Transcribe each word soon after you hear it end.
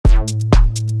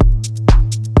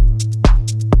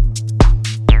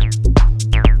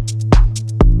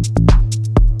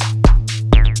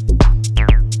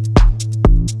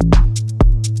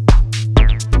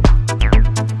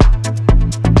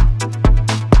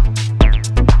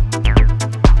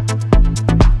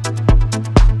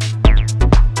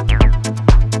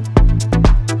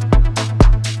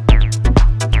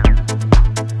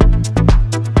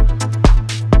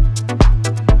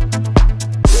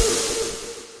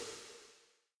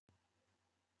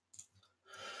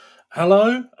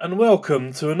Hello and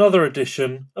welcome to another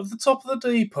edition of the Top of the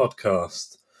D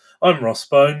podcast. I'm Ross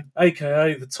Bone,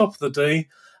 aka the Top of the D,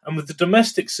 and with the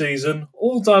domestic season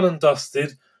all done and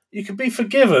dusted, you can be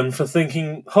forgiven for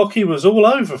thinking hockey was all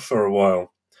over for a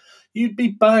while. You'd be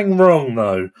bang wrong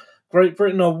though. Great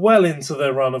Britain are well into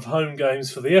their run of home games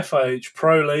for the FIH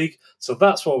Pro League, so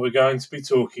that's what we're going to be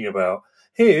talking about.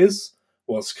 Here's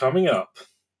what's coming up.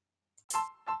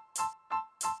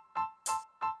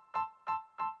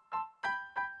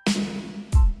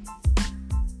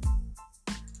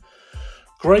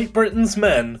 Great Britain's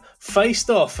men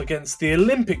faced off against the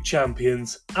Olympic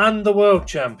champions and the world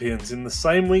champions in the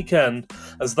same weekend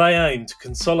as they aim to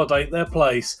consolidate their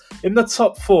place in the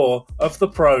top four of the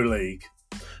Pro League.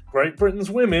 Great Britain's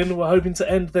women were hoping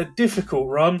to end their difficult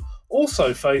run,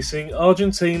 also facing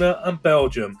Argentina and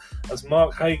Belgium, as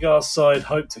Mark Hagar's side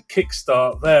hoped to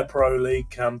kickstart their Pro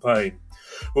League campaign.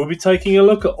 We'll be taking a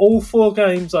look at all four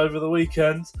games over the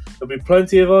weekend. There'll be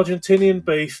plenty of Argentinian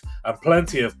beef and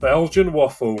plenty of Belgian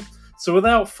waffle. So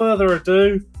without further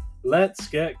ado, let's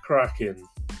get cracking.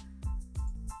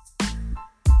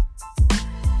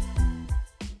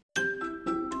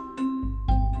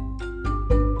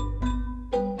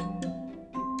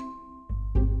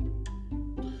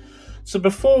 So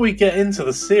before we get into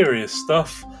the serious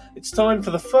stuff, it's time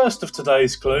for the first of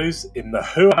today's clues in the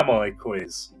Who Am I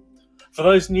quiz. For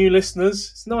those new listeners,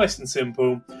 it's nice and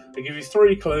simple. I give you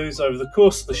 3 clues over the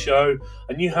course of the show,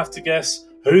 and you have to guess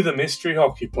who the mystery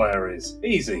hockey player is.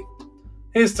 Easy.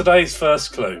 Here's today's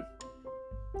first clue.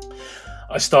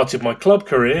 I started my club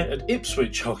career at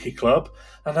Ipswich Hockey Club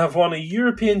and have won a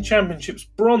European Championships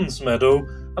bronze medal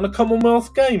and a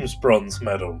Commonwealth Games bronze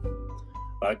medal.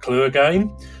 That clue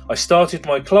again. I started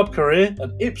my club career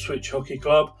at Ipswich Hockey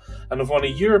Club and have won a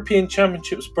European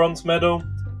Championships bronze medal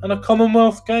and a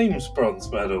Commonwealth Games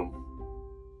bronze medal.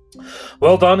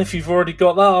 Well done if you've already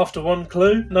got that after 1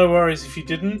 clue. No worries if you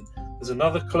didn't. There's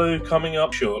another clue coming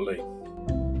up shortly.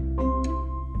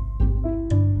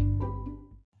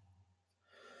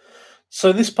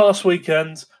 So this past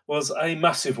weekend was a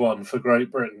massive one for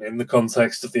Great Britain in the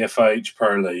context of the FIH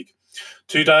Pro League.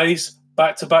 2 days,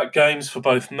 back-to-back games for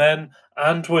both men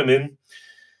and women.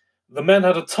 The men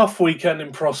had a tough weekend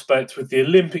in prospect with the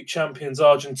Olympic champions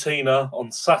Argentina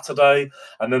on Saturday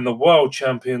and then the world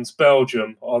champions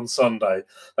Belgium on Sunday.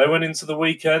 They went into the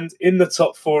weekend in the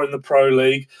top 4 in the Pro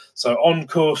League, so on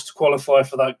course to qualify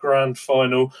for that grand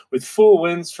final with 4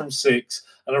 wins from 6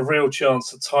 and a real chance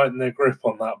to tighten their grip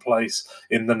on that place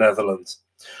in the Netherlands.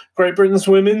 Great Britain's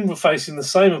women were facing the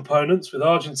same opponents with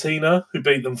Argentina, who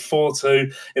beat them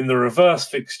 4-2 in the reverse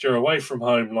fixture away from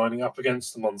home, lining up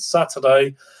against them on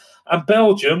Saturday. And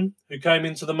Belgium, who came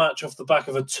into the match off the back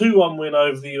of a 2-1 win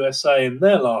over the USA in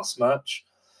their last match,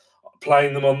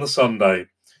 playing them on the Sunday.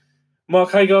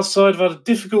 Mark Hagar's side have had a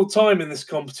difficult time in this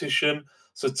competition,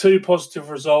 so 2 positive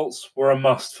results were a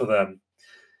must for them.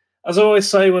 As I always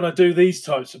say when I do these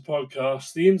types of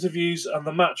podcasts, the interviews and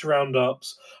the match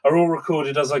roundups are all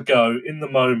recorded as I go in the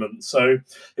moment. So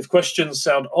if questions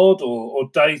sound odd or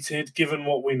dated, given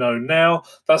what we know now,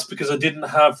 that's because I didn't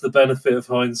have the benefit of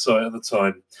hindsight at the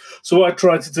time. So what I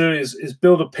tried to do is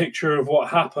build a picture of what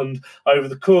happened over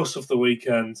the course of the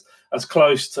weekend, as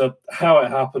close to how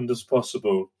it happened as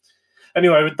possible.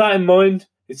 Anyway, with that in mind,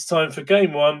 it's time for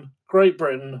Game 1, Great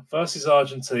Britain versus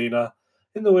Argentina,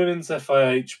 in the Women's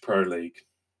FIH Pro League.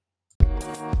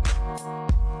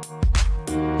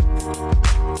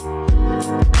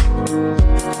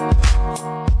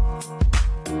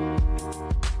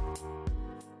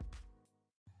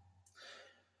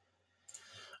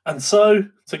 And so,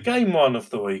 to Game 1 of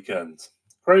the weekend.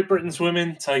 Great Britain's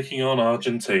women taking on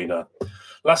Argentina.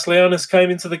 Las Leonas came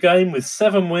into the game with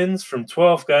 7 wins from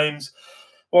 12 games,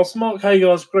 whilst Mark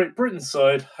Hagar's Great Britain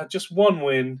side had just 1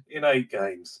 win in 8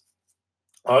 games.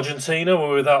 Argentina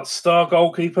were without star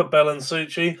goalkeeper Belen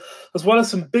Succi, as well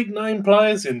as some big-name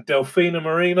players in Delfina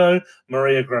Marino,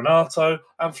 Maria Granato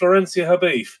and Florencia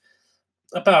Habif.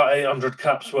 About 800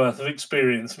 caps worth of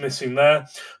experience missing there,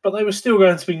 but they were still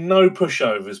going to be no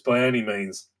pushovers by any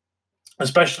means,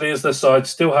 especially as their side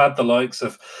still had the likes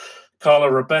of Carla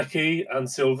Rebecki and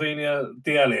Silvina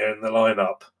D'Elia in the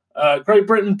lineup. Great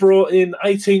Britain brought in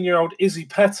 18-year-old Izzy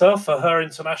Petter for her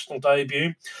international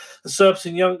debut. The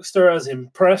Serbian youngster has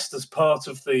impressed as part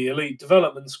of the elite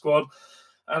development squad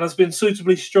and has been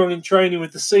suitably strong in training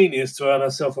with the seniors to earn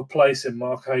herself a place in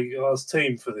Mark Hagar's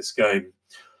team for this game.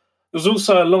 There was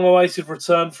also a long-awaited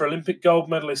return for Olympic gold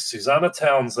medalist Susanna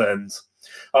Townsend,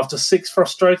 after 6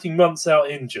 frustrating months out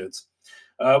injured.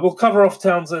 We'll cover off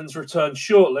Townsend's return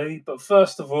shortly, but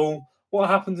first of all, what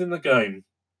happened in the game?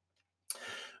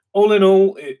 All in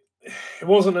all, it it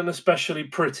wasn't an especially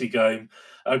pretty game.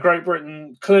 Great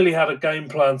Britain clearly had a game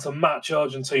plan to match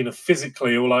Argentina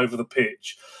physically all over the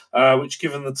pitch, which,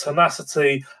 given the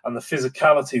tenacity and the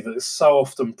physicality that is so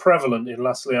often prevalent in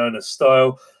Las Leonas'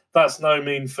 style, that's no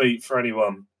mean feat for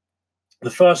anyone. The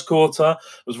first quarter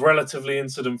was relatively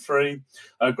incident-free.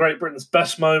 Great Britain's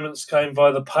best moments came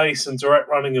via the pace and direct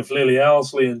running of Lily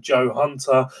Owsley and Jo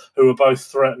Hunter, who were both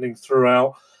threatening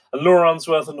throughout. And Laura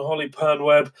Unsworth and Holly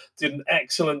Pernwebb did an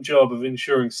excellent job of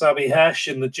ensuring Sabi Hesh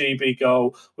in the GB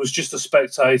goal was just a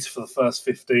spectator for the first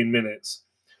 15 minutes.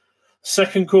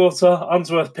 Second quarter,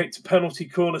 Unsworth picked a penalty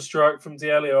corner strike from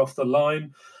D'Elia off the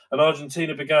line, and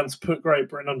Argentina began to put Great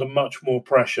Britain under much more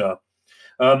pressure.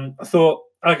 I thought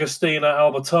Agostina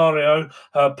Albertario,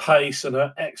 her pace and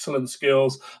her excellent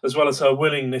skills, as well as her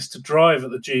willingness to drive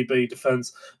at the GB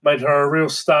defence, made her a real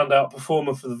standout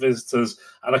performer for the visitors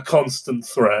and a constant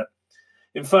threat.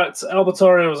 In fact,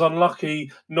 Albertario was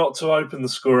unlucky not to open the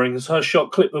scoring as her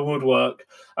shot clipped the woodwork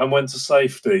and went to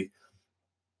safety.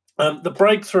 The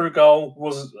breakthrough goal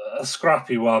was a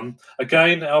scrappy one.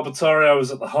 Again, Albertario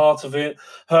was at the heart of it.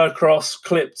 Her cross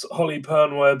clipped Holly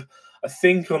Pernwebb, I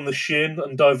think, on the shin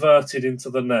and diverted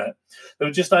into the net. There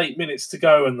were just 8 minutes to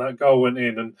go when that goal went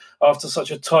in, and after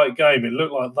such a tight game, it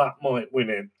looked like that might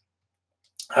win it.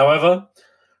 However,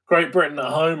 Great Britain at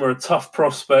home are a tough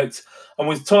prospect, and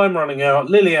with time running out,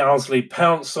 Lily Owsley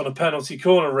pounced on a penalty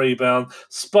corner rebound,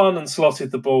 spun and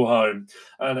slotted the ball home,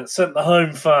 and it sent the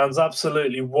home fans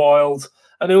absolutely wild,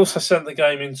 and it also sent the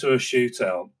game into a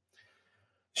shootout.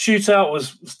 Shootout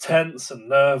was tense and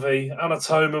nervy. Anna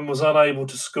Toman was unable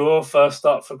to score first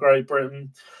up for Great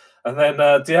Britain. And then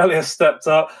D'Elia stepped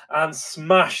up and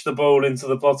smashed the ball into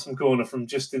the bottom corner from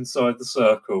just inside the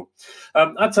circle.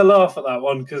 I had to laugh at that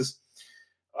one because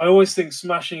I always think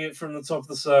smashing it from the top of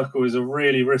the circle is a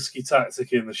really risky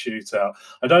tactic in the shootout.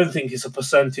 I don't think it's a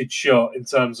percentage shot in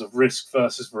terms of risk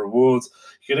versus rewards.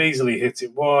 You could easily hit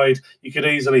it wide. You could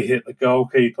easily hit the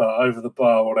goalkeeper over the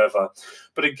bar, whatever.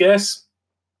 But I guess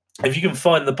if you can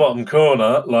find the bottom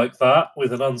corner like that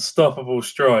with an unstoppable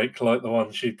strike like the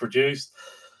one she produced,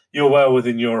 you're well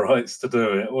within your rights to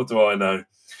do it. What do I know?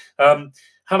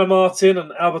 Hannah Martin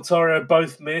and Albertario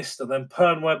both missed, and then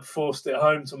Pernwebb forced it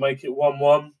home to make it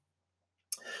 1-1.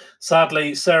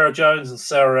 Sadly, Sarah Jones and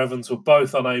Sarah Evans were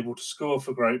both unable to score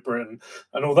for Great Britain,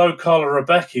 and although Carla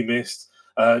Rebecki missed,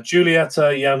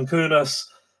 Julieta Yankunas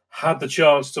had the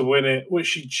chance to win it, which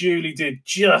she duly did,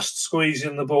 just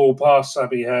squeezing the ball past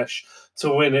Sabi Hesh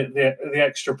to win it, the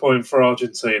extra point for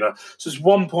Argentina. So it's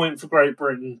 1 point for Great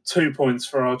Britain, 2 points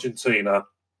for Argentina.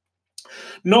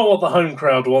 Not what the home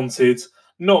crowd wanted,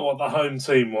 not what the home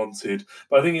team wanted,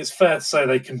 but I think it's fair to say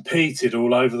they competed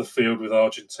all over the field with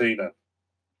Argentina.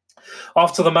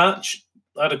 After the match,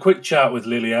 I had a quick chat with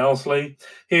Lily Owsley.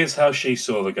 Here's how she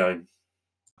saw the game.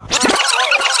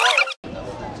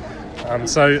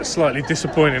 So slightly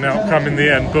disappointing outcome in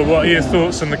the end, but what are your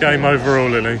thoughts on the game overall,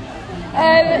 Lily?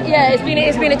 Yeah,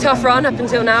 it's been a tough run up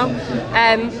until now.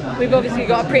 We've obviously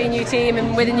got a pretty new team,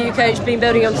 and with a new coach, been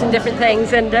building on some different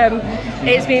things, and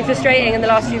it's been frustrating in the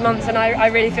last few months. And I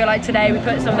really feel like today we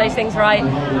put some of those things right.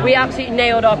 We absolutely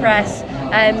nailed our press,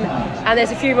 and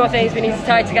there's a few more things we need to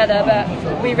tie together.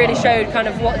 But we really showed kind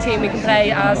of what team we can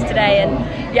play as today, and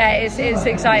yeah, it's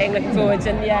exciting looking forwards.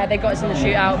 And yeah, they got us in the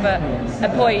shootout, but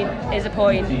a point is a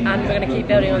point, and we're going to keep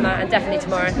building on that, and definitely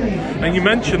tomorrow. And you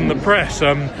mentioned the press.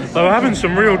 They were having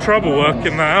some real trouble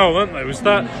working that out, weren't they? Was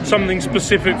that something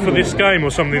specific for this game, or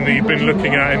something that you've been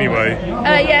looking at anyway?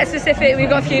 Yeah, specific. We've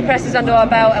got a few presses under our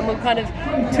belt, and we'll kind of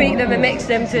tweak them and mix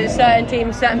them to certain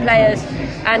teams, certain players.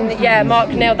 And yeah, Mark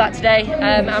nailed that today,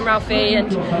 and Ralphie,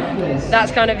 and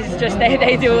that's kind of, it's just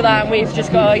they do all that, and we've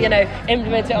just got to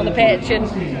implement it on the pitch,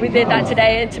 and we did that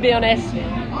today. And to be honest,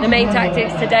 the main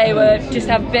tactics today were just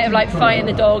have a bit of like fighting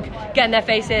the dog, get in their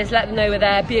faces, let them know we're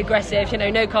there, be aggressive,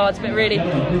 no cards, but really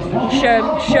show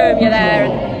them you're there,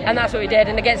 and that's what we did.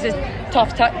 And against a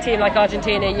tough team like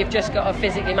Argentina, you've just got to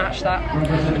physically match that.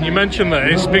 And you mentioned that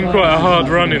it's been quite a hard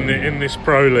run in this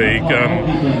Pro League.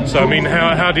 So I mean,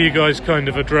 how do you guys kind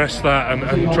of address that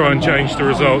and try and change the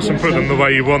results and put them the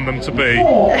way you want them to be?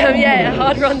 Yeah,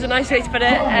 hard run's a nice way to put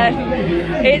it.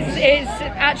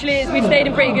 We've stayed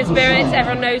in pretty good spirits.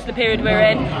 Everyone knows the period we're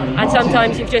in, and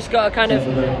sometimes you've just got to kind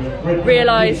of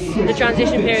realise the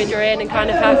transition period you're in and kind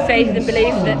of have faith and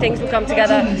belief that things will come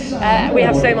together. We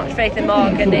have so much faith in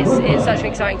Mark, and it's such an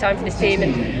exciting time for this team,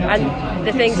 and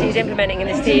the things he's implementing in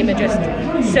this team are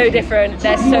just so different.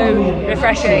 They're so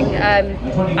refreshing,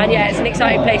 and yeah, it's an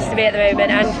exciting place to be at the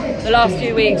moment. And the last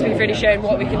few weeks we've really shown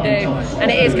what we can do, and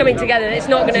it is coming together. It's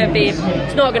not going to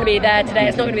be there today,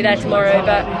 it's not going to be there tomorrow,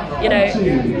 but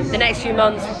the next few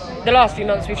months the last few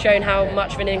months we've shown how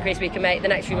much of an increase we can make. The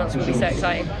next few months will be so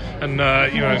exciting. And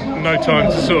no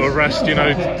time to sort of rest.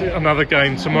 Another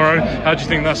game tomorrow. How do you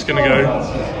think that's going to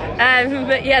go?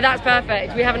 But yeah, that's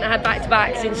perfect. We haven't had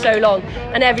back-to-backs in so long,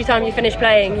 and every time you finish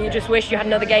playing, you just wish you had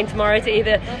another game tomorrow to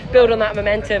either build on that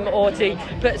momentum or to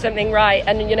put something right.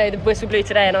 And the whistle blew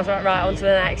today, and I was like, right, on to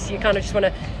the next. You kind of just want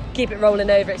to keep it rolling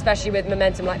over, especially with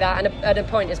momentum like that. And at a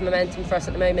point, it's momentum for us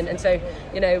at the moment, and so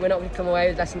we're not going to come away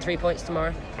with less than 3 points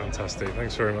tomorrow. Fantastic.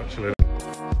 Thanks very much, Lily.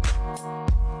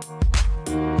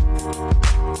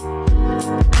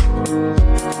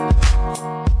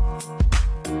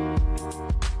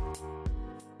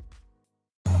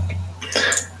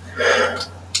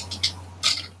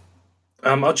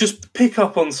 I'll just pick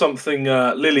up on something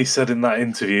Lily said in that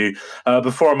interview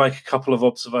before I make a couple of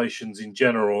observations in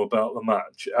general about the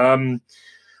match.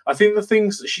 I think the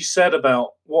things that she said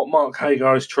about what Mark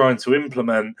Hagar is trying to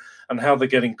implement and how they're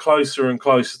getting closer and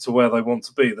closer to where they want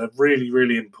to be, they're really,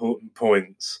 really important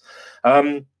points.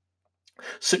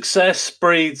 Success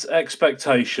breeds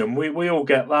expectation. We all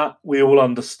get that. We all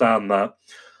understand that.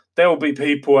 There will be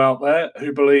people out there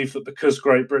who believe that because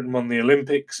Great Britain won the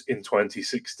Olympics in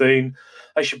 2016,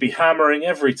 they should be hammering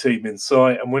every team in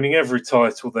sight and winning every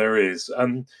title there is.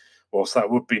 And whilst that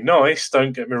would be nice,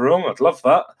 don't get me wrong, I'd love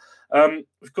that.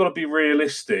 We've got to be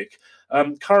realistic.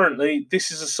 Currently,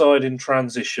 this is a side in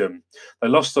transition. They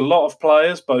lost a lot of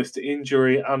players, both to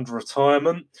injury and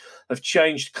retirement. They've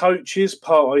changed coaches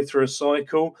partway through a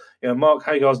cycle. Mark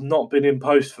Hagar's not been in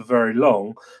post for very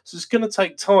long, so it's going to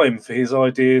take time for his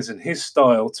ideas and his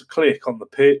style to click on the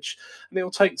pitch, and it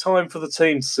will take time for the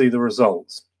team to see the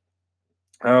results.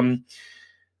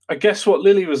 I guess what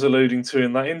Lily was alluding to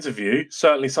in that interview,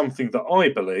 certainly something that I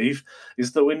believe,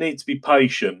 is that we need to be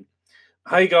patient.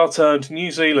 Hagar turned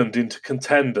New Zealand into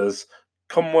contenders,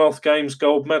 Commonwealth Games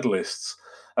gold medalists,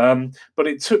 but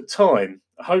it took time.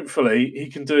 Hopefully, he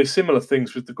can do similar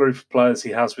things with the group of players he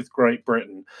has with Great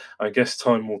Britain. I guess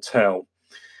time will tell.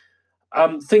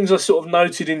 Things I sort of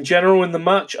noted in general in the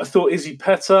match, I thought Izzy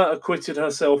Petter acquitted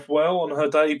herself well on her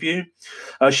debut.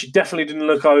 She definitely didn't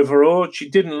look overawed. She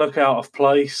didn't look out of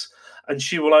place, and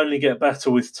she will only get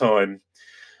better with time.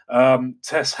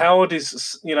 Tess Howard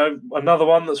is, another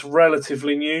one that's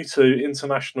relatively new to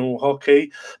international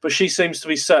hockey, but she seems to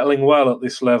be settling well at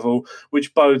this level,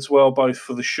 which bodes well both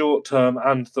for the short term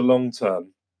and the long term.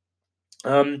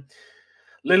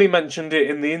 Lily mentioned it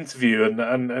in the interview,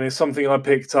 and it's something I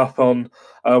picked up on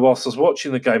whilst I was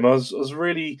watching the game. I was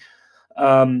really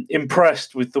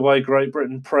impressed with the way Great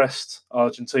Britain pressed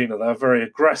Argentina. They were very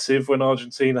aggressive when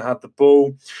Argentina had the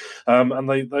ball,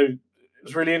 and it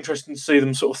was really interesting to see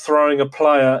them sort of throwing a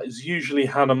player, is usually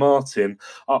Hannah Martin,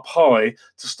 up high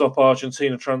to stop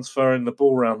Argentina transferring the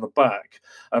ball around the back.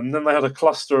 And then they had a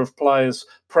cluster of players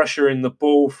pressuring the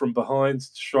ball from behind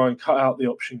to try and cut out the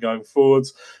option going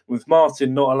forwards. With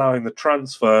Martin not allowing the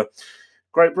transfer,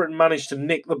 Great Britain managed to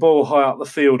nick the ball high up the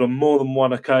field on more than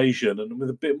one occasion. And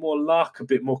with a bit more luck, a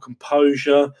bit more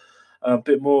composure, a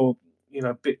bit more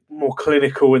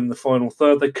clinical in the final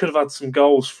third, they could have had some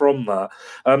goals from that.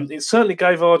 It certainly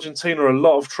gave Argentina a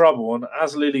lot of trouble, and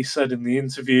as Lily said in the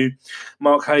interview,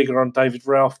 Mark Hagar and David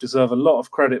Ralph deserve a lot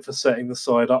of credit for setting the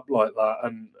side up like that,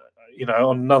 and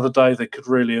on another day they could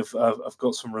really have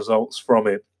got some results from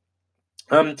it.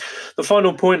 The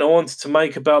final point I wanted to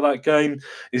make about that game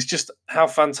is just how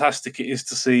fantastic it is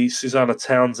to see Susanna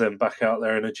Townsend back out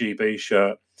there in a GB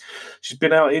shirt. She's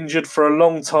been out injured for a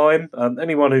long time, and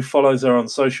anyone who follows her on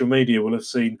social media will have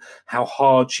seen how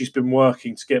hard she's been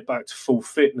working to get back to full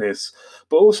fitness,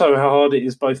 but also how hard it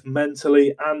is both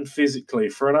mentally and physically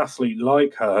for an athlete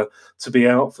like her to be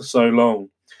out for so long.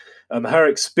 Her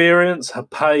experience, her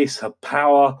pace, her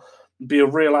power be a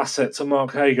real asset to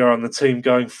Mark Hagar and the team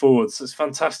going forward. So it's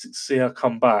fantastic to see her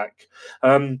come back.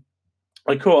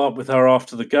 I caught up with her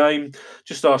after the game,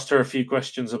 just asked her a few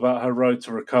questions about her road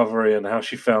to recovery and how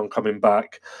she found coming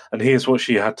back. And here's what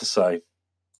she had to say.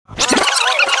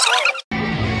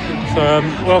 So,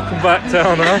 welcome back,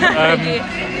 Dana.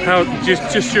 How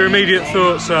just your immediate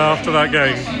thoughts after that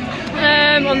game?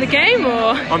 On the game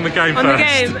or? On the game on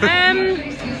first. On the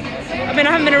game. I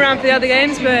haven't been around for the other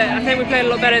games, but I think we played a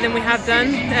lot better than we have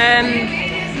done.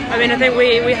 I think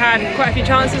we had quite a few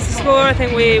chances to score. I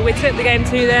think we took the game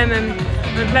to them and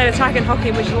played attacking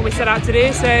hockey, which is what we set out to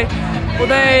do. So,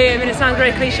 although it sounds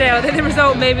very cliche, although the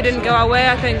result maybe didn't go our way,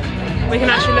 I think we can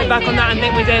actually look back on that and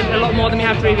think we did a lot more than we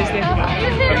have previously.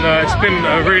 And it's been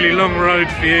a really long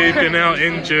road for you, been out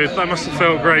injured. That must have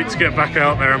felt great to get back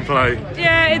out there and play.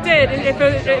 Yeah, it did.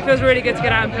 It feels really good to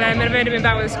get out and play. I've only been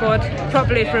back with the squad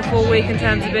properly for a full week in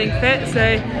terms of being fit,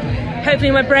 so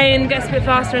hopefully my brain gets a bit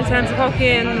faster in terms of hockey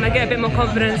and I get a bit more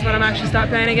confidence when I'm actually start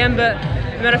playing again. But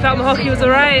I mean, I felt my hockey was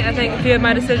alright. I think a few of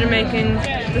my decision making,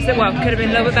 could have been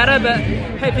a little bit better, but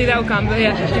hopefully that will come. But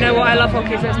yeah, you know what, I love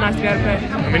hockey, so it's nice to be able to play.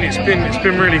 I mean, it's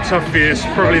been really tough for you. It's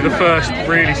probably the first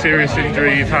really serious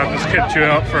injury you've had that's kept you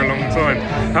out for a long time.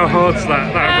 How hard's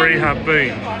that rehab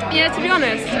been? Yeah, to be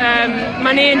honest,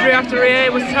 my knee injury after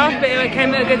Rio was tough, but it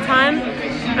came at a good time.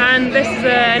 And this is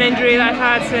an injury that I've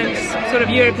had since sort of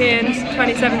Europeans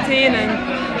 2017,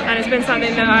 and it's been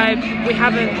something that we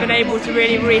haven't been able to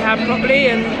really rehab properly,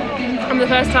 and from the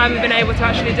first time we've been able to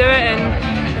actually do it,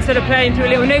 and instead of playing through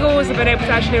little niggles, I've been able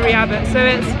to actually rehab it. So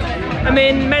it's, I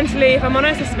mean, mentally, if I'm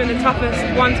honest, this has been the toughest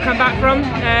one to come back from,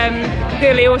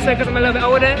 purely also because I'm a little bit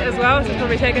older as well, so it's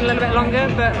probably taken a little bit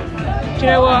longer, but do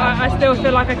you know what, I still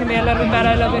feel like I can be a little bit better,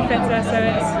 a little bit fitter, so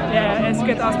it's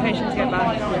good to ask patients to get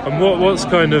back. And what's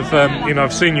kind of,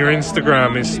 I've seen your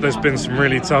Instagram, there's been some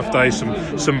really tough days,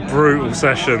 some brutal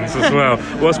sessions as well.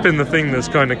 What's been the thing that's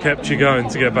kind of kept you going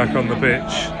to get back on the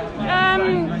pitch?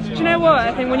 Do you know what,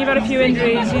 I think when you've had a few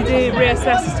injuries, you do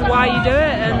reassess as to why you do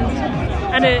it,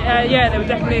 and there were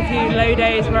definitely a few low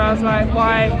days where I was like,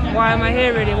 why am I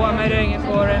here really, what am I doing it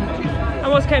for?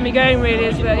 And what's kept me going really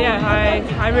is that,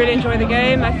 I really enjoy the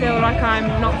game. I feel like I'm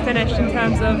not finished in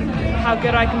terms of how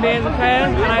good I can be as a player,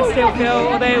 and I still feel,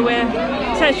 although we're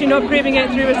potentially not proving it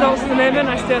through results at the moment,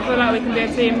 I still feel like we can be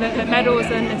a team that medals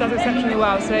and it does exceptionally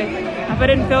well. So if I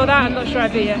didn't feel that, I'm not sure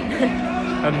I'd be here.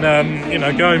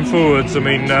 And going forwards, I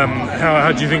mean,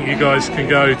 how do you think you guys can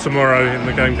go tomorrow in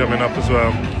the game coming up as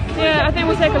well? Yeah, I think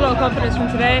we'll take a lot of confidence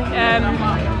from today.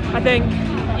 I think,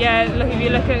 if you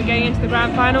look at getting into the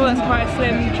grand final, that's quite a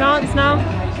slim chance now.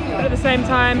 But at the same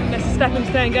time, it's a stepping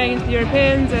stone going into the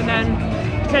Europeans and then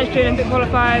potentially Olympic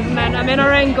qualifiers. And then, I mean,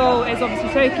 our own goal is obviously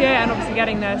Tokyo and obviously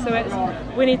getting there.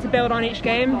 So we need to build on each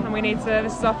game, and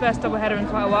this is our first double header in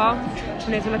quite a while.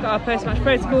 We need to look at our post-match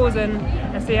protocols and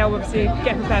see how we obviously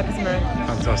get prepared for tomorrow.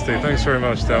 Fantastic. Thanks very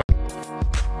much, Del.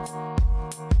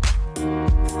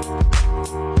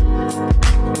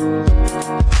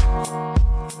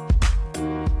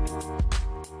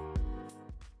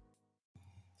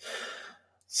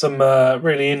 Some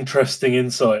really interesting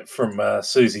insight from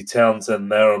Susie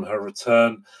Townsend there on her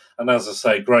return. And as I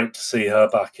say, great to see her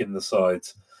back in the side.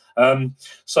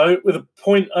 So with a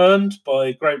point earned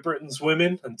by Great Britain's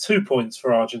women and 2 points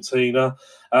for Argentina,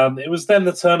 it was then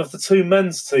the turn of the two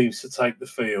men's teams to take the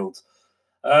field.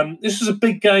 This was a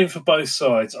big game for both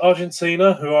sides.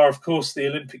 Argentina, who are of course the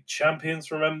Olympic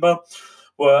champions, remember,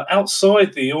 were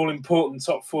outside the all-important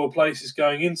top four places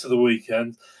going into the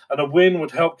weekend, and a win would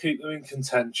help keep them in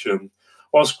contention.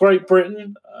 Whilst Great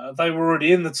Britain, they were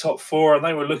already in the top four and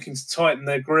they were looking to tighten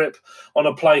their grip on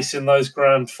a place in those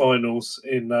grand finals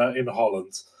in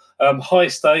Holland. High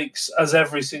stakes, as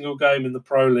every single game in the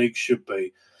Pro League should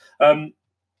be.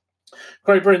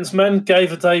 Great Britain's men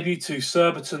gave a debut to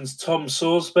Surbiton's Tom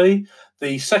Sorsby,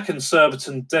 the second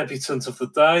Surbiton debutant of the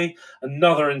day,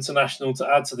 another international to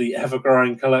add to the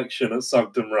ever-growing collection at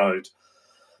Sugden Road.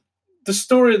 The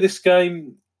story of this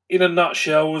game, in a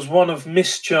nutshell, was one of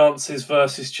missed chances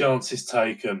versus chances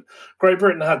taken. Great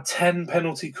Britain had 10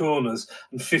 penalty corners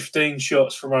and 15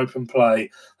 shots from open play,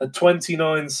 had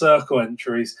 29 circle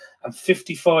entries and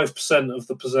 55% of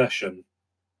the possession.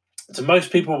 To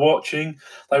most people watching,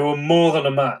 they were more than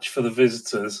a match for the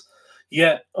visitors.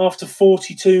 Yet, after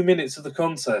 42 minutes of the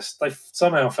contest, they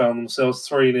somehow found themselves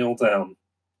 3-0 down.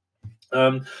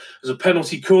 There was a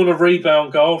penalty corner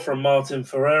rebound goal from Martin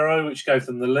Ferrero, which gave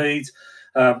them the lead.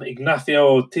 Ignacio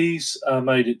Ortiz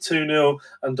made it 2-0,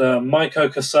 and Maiko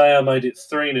Kasaya made it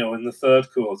 3-0 in the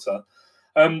third quarter.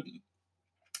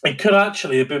 It could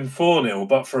actually have been 4-0,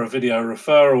 but for a video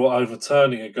referral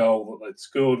overturning a goal that they'd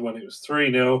scored when it was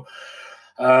 3-0.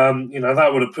 That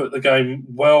would have put the game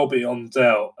well beyond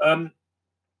doubt.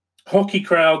 Hockey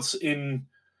crowds in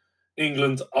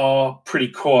England are pretty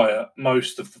quiet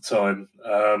most of the time.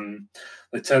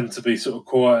 They tend to be sort of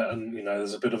quiet, and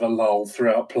there's a bit of a lull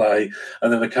throughout play,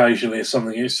 and then occasionally if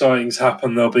something exciting's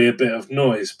happened, there'll be a bit of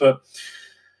noise. But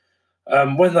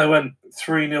when they went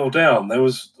 3-0 down, there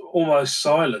was almost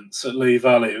silence at Lee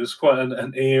Valley. It was quite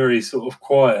an eerie sort of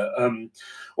quiet.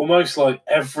 Almost like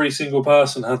every single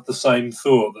person had the same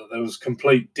thought, that there was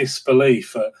complete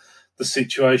disbelief at the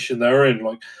situation they're in.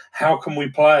 Like, how can we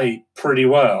play pretty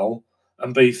well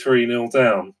and be 3-0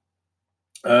 down?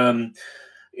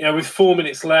 With 4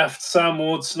 minutes left, Sam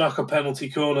Ward snuck a penalty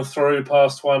corner through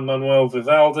past Juan Manuel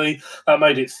Vivaldi. That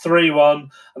made it 3-1.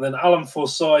 And then Alan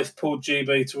Forsyth pulled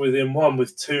GB to within one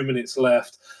with 2 minutes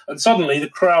left. And suddenly the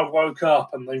crowd woke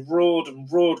up and they roared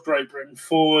and roared Great Britain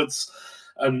forwards.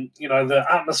 And, the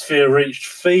atmosphere reached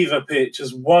fever pitch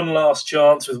as one last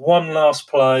chance with one last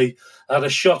play. Had a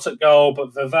shot at goal,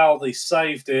 but Vivaldi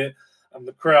saved it, and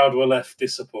the crowd were left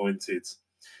disappointed.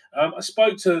 I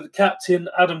spoke to the captain,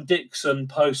 Adam Dixon,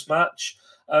 post-match.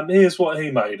 Here's what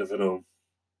he made of it all.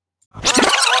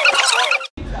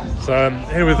 So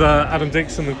here with Adam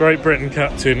Dixon, the Great Britain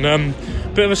captain.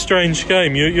 Bit of a strange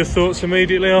game. Your thoughts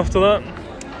immediately after that?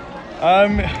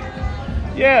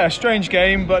 Yeah, a strange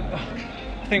game, but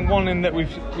I think one in that we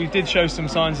did show some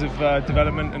signs of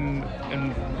development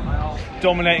and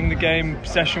dominating the game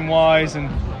possession-wise and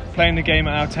playing the game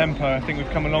at our tempo. I think we've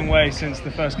come a long way since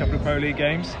the first couple of Pro League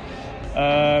games.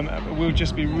 We'll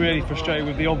just be really frustrated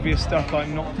with the obvious stuff like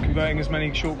not converting as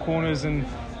many short corners and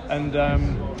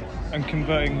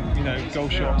converting goal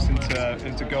shots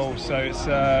into goals. So it's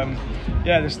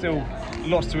there's still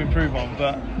lots to improve on,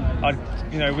 but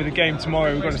with the game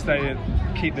tomorrow we've got to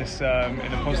keep this in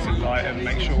a positive light and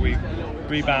make sure we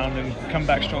rebound and come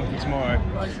back strong for tomorrow.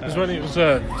 Because when it was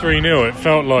 3-0, it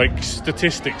felt like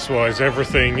statistics-wise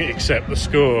everything except the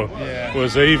score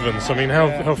was even. So I mean,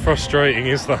 how frustrating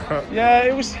is that?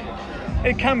 Yeah,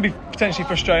 it can be potentially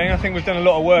frustrating. I think we've done a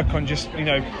lot of work on just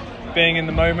being in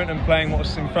the moment and playing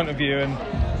what's in front of you, and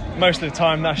most of the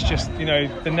time that's just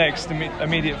the next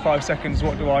immediate 5 seconds.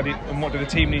 What do I do and what do the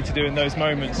team need to do in those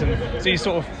moments? And so you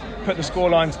sort of put the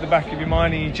scoreline to the back of your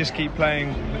mind and you just keep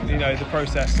playing the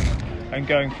process and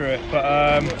going through it.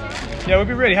 But we'll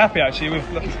be really happy actually with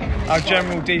our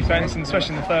general defence, and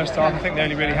especially in the first half. I think they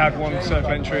only really had one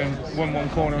circle entry and won one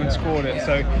corner and scored it.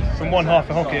 So from one half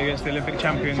of hockey against the Olympic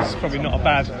champions, it's probably not a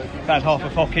bad half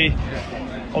of hockey.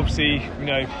 Obviously,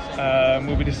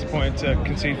 we'll be disappointed to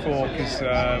concede 4 because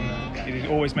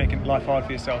you're always making life hard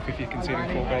for yourself if you're conceding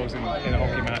 4 goals in a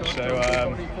hockey match. So,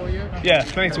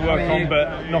 plenty to work on,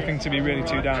 but nothing to be really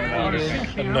too down about.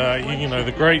 And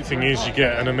the great thing is you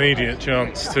get an immediate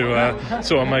chance to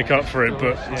sort of make up for it.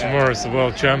 But tomorrow's the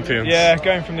world champions. Yeah,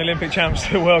 going from the Olympic champs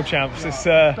to the world champs. It's,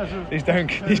 these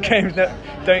games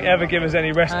don't ever give us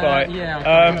any respite.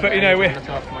 But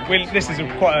this is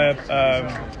quite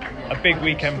a big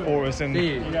weekend for us, and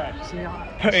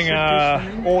putting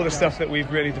all the stuff that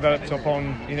we've really developed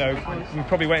upon. We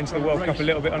probably went into the World Cup a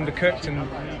little bit undercooked and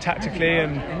tactically,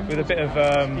 and with a bit of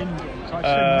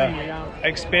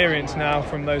experience now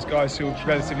from those guys who are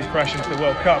relatively fresh into the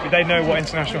World Cup. They know what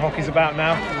international hockey's about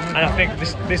now, and I think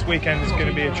this weekend is going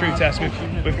to be a true test.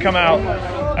 We've come out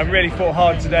and really fought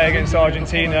hard today against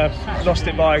Argentina, lost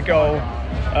it by a goal.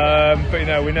 But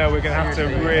we know we're going to have to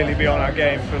really be on our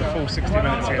game for the full 60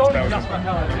 minutes against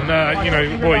Belgium.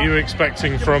 And what are you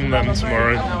expecting from them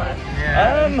tomorrow?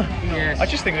 I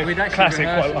just think they're classic,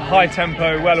 quite a high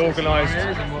tempo, well organised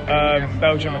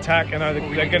Belgium attack. I know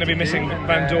they're going to be missing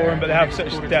Van Doren, but they have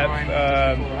such depth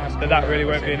that really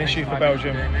won't be an issue for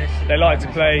Belgium. They like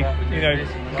to play,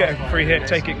 get a free hit,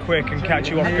 take it quick, and catch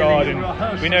you off guard.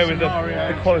 And we know with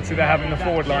the quality they have in the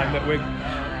forward line that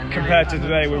compared to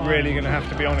today, we're really going to have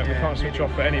to be on it. We can't switch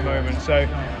off at any moment. So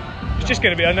it's just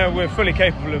going to be. I know we're fully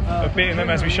capable of beating them,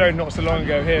 as we showed not so long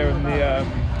ago here in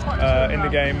the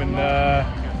game. And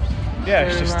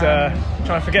it's just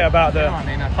trying to forget about the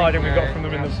hiding we got from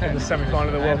them in the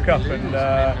semi-final of the World Cup, and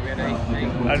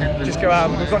just go out.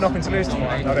 We've got nothing to lose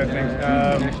tomorrow, I don't think,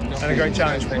 and a great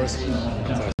challenge for us.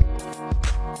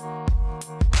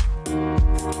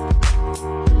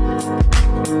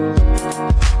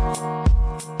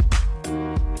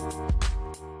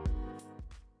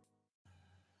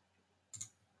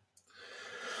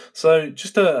 So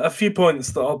just a few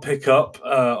points that I'll pick up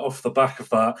off the back of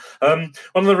that. One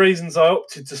of the reasons I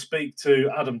opted to speak to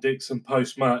Adam Dixon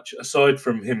post-match, aside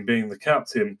from him being the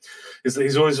captain, is that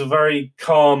he's always a very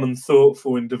calm and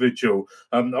thoughtful individual.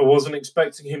 I wasn't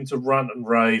expecting him to rant and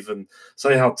rave and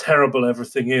say how terrible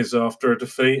everything is after a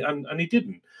defeat, and he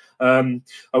didn't. I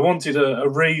wanted a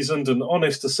reasoned and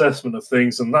honest assessment of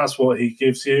things, and that's what he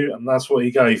gives you, and that's what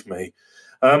he gave me.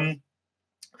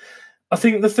 I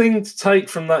think the thing to take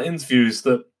from that interview is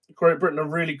that Great Britain are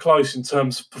really close in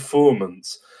terms of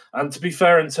performance, and to be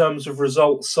fair, in terms of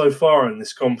results so far in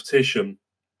this competition.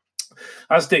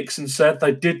 As Dixon said,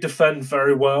 they did defend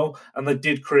very well and they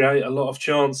did create a lot of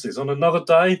chances. On another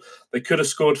day, they could have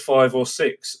scored 5 or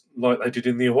 6 like they did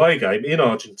in the away game in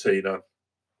Argentina.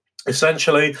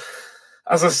 Essentially,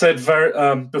 as I said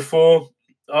before,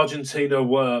 Argentina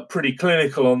were pretty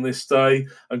clinical on this day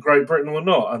and Great Britain were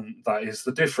not, and that is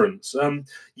the difference.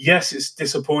 Yes, it's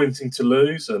disappointing to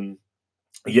lose, and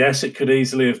yes, it could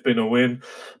easily have been a win,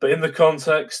 but in the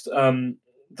context,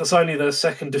 that's only their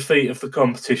second defeat of the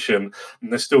competition,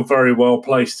 and they're still very well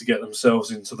placed to get themselves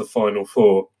into the Final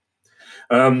Four.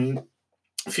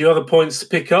 A few other points to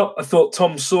pick up. I thought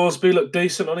Tom Sorsby looked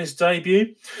decent on his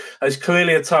debut. He's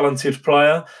clearly a talented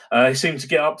player. He seemed to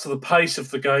get up to the pace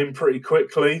of the game pretty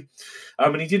quickly.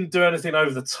 And he didn't do anything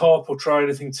over the top or try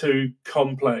anything too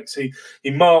complex.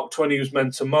 He marked when he was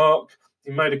meant to mark.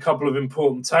 He made a couple of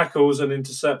important tackles and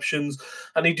interceptions,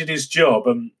 and he did his job.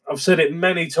 And I've said it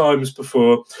many times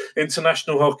before,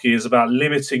 international hockey is about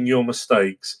limiting your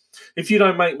mistakes. If you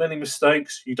don't make many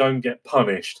mistakes, you don't get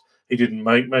punished. He didn't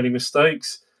make many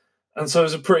mistakes, and so it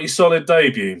was a pretty solid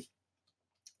debut.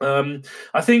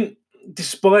 I think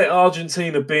despite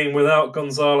Argentina being without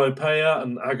Gonzalo Peña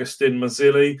and Agustin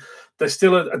Mazzilli, they're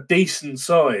still a decent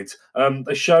side.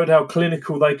 They showed how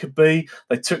clinical they could be.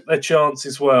 They took their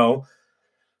chances well.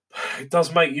 It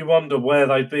does make you wonder where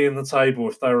they'd be in the table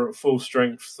if they were at full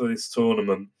strength for this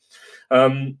tournament.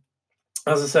 As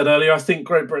I said earlier, I think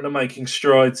Great Britain are making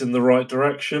strides in the right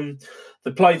direction. They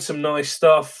played some nice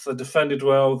stuff. They defended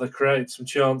well. They created some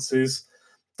chances.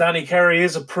 Danny Kerry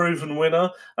is a proven winner,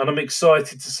 and I'm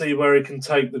excited to see where he can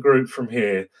take the group from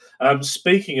here.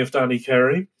 Speaking of Danny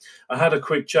Kerry, I had a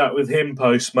quick chat with him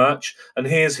post-match, and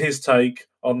here's his take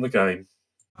on the game.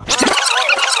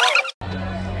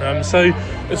 So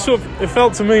it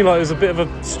felt to me like it was a bit of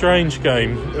a strange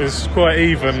game. It was quite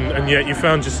even, and yet you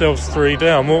found yourselves 3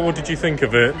 down. What did you think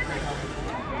of it?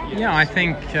 Yeah, I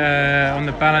think on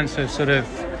the balance of sort of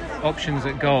options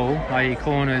at goal, i.e.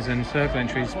 corners and circle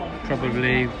entries,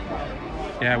 probably,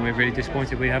 we're really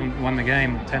disappointed we haven't won the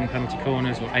game. 10 penalty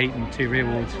corners or 8 and 2 rear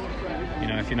wards. You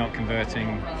know, if you're not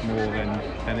converting more,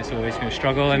 then it's always going to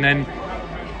struggle. And then,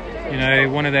 you know,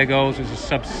 one of their goals was a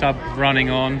sub running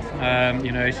on.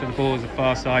 So the ball was the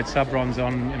far side, sub runs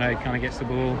on. You know, kind of gets the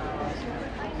ball.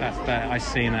 I've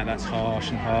seen that. That's harsh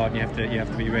and hard. You have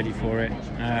to be ready for it.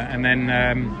 And then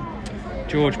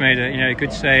George made a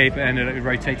good save, and it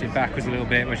rotated backwards a little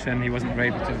bit, which then he wasn't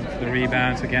able to the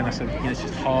rebounds. Again, I said, it's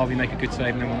just hard. We make a good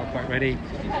save, and then we're not quite ready.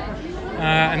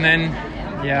 And then,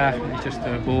 it's just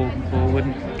the ball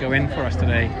wouldn't go in for us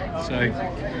today. So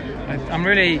I'm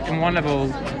really, on one level,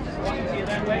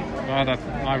 rather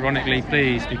ironically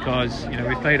pleased because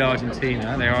we played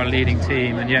Argentina. They are a leading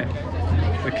team, and yet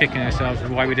we're kicking ourselves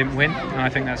with why we didn't win, and I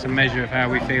think that's a measure of how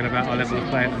we feel about our level of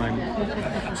play at the moment.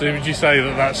 So would you say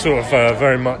that that's sort of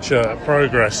very much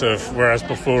progress of, whereas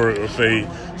before it would be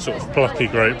sort of plucky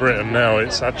Great Britain, now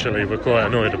it's actually we're quite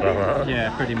annoyed about that?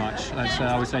 Yeah, pretty much. That's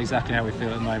I would say exactly how we feel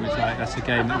at the moment. Like that's a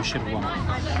game that we should have won.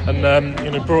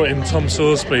 And brought in Tom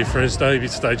Sorsby for his debut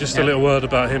today. Just a little word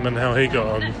about him and how he got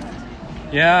on.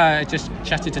 Yeah, I just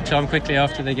chatted to Tom quickly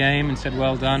after the game and said,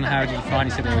 well done, how did you find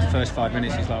it? He said in the first 5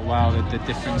 minutes, he's like, wow, the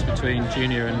difference between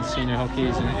junior and senior hockey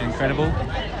is incredible.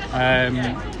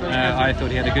 I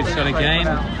thought he had a good solid game.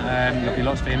 There'll be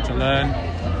lots for him to learn.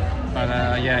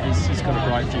 But he's got a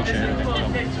bright future, I think,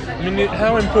 Tom. I mean,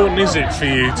 how important is it for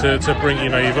you to bring,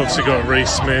 you've obviously got Reece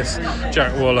Smith,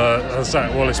 Jack Waller,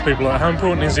 Zach Wallace, people like that. How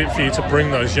important is it for you to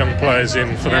bring those young players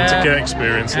in for them to get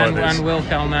experience like this? And Will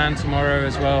Calnan tomorrow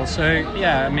as well. So,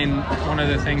 one of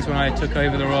the things when I took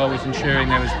over the role was ensuring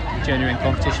there was genuine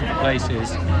competition for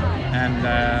places. And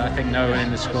I think no one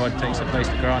in the squad takes a place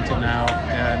for granted now,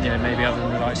 maybe other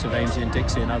than the likes of Ainsley and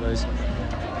Dixie and others.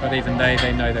 But even they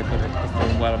know they've got to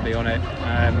perform well and be on it.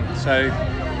 So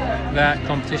that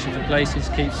competition for places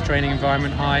keeps training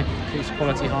environment high, keeps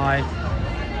quality high,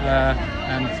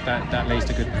 and that leads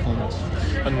to good performance.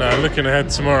 And looking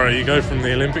ahead tomorrow, you go from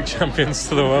the Olympic champions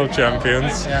to the world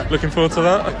champions. Yeah. Looking forward to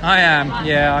that? I am,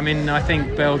 yeah. I mean, I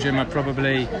think Belgium are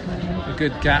probably a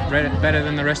good gap better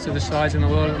than the rest of the sides in the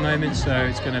world at the moment, so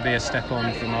it's going to be a step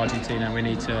on from Argentina. We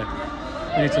need to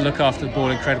look after the ball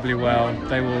incredibly well.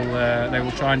 They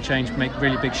will try and make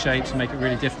really big shapes and make it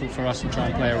really difficult for us and try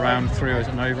and play around through us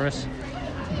and over us.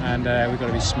 And we've got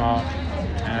to be smart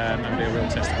and be a real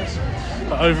test of us.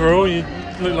 But overall, you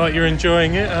look like you're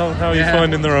enjoying it. How are you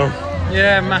finding the role?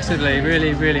 Yeah, massively.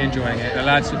 Really, really enjoying it. The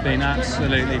lads have been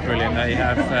absolutely brilliant.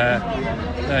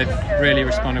 They've really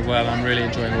responded well. I'm really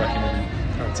enjoying working with them.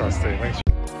 Fantastic. Thanks.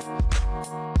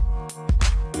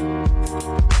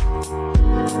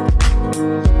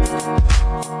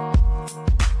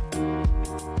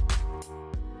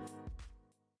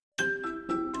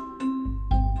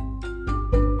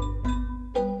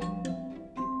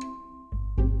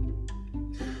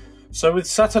 So with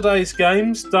Saturday's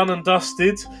games done and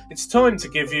dusted, it's time to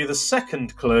give you the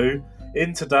second clue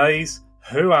in today's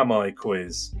Who Am I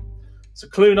quiz. So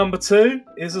clue number 2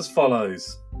 is as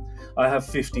follows. I have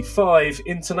 55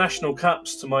 international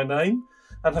caps to my name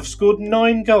and have scored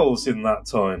 9 goals in that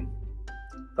time.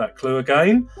 That clue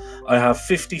again. I have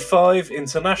 55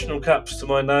 international caps to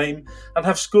my name and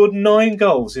have scored 9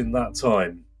 goals in that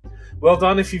time. Well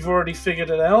done if you've already figured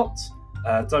it out.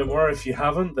 Don't worry if you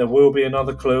haven't, there will be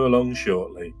another clue along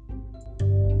shortly.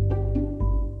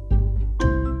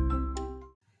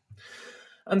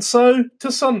 And so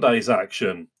to Sunday's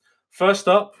action. First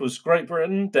up was Great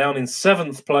Britain down in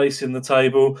 7th place in the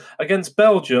table against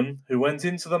Belgium, who went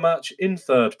into the match in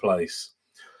 3rd place.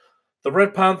 The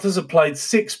Red Panthers have played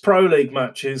 6 Pro League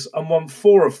matches and won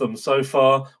 4 of them so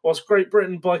far, whilst Great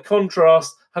Britain, by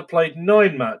contrast, had played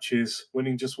 9 matches,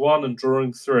 winning just 1 and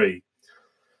drawing 3.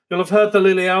 You'll have heard the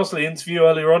Lily Owsley interview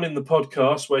earlier on in the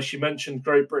podcast where she mentioned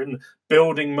Great Britain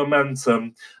building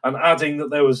momentum and adding that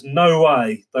there was no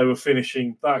way they were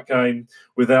finishing that game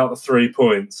without the 3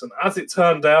 points. And as it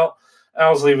turned out,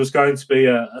 Owsley was going to be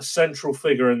a central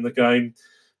figure in the game,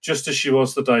 just as she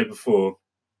was the day before.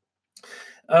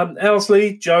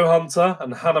 Owsley, Joe Hunter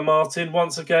and Hannah Martin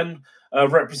once again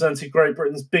represented Great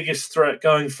Britain's biggest threat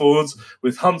going forwards,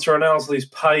 with Hunter and Owsley's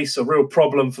pace a real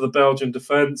problem for the Belgian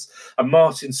defence and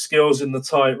Martin's skills in the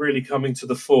tight really coming to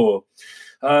the fore.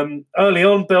 Early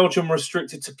on, Belgium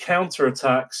restricted to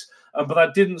counter-attacks, but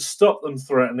that didn't stop them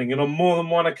threatening, and on more than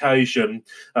one occasion,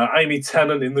 Amy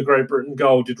Tennant in the Great Britain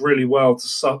goal did really well to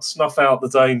snuff out the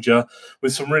danger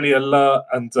with some really alert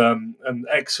and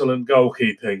excellent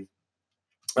goalkeeping.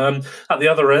 At the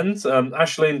other end,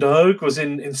 Aisling de Hoog was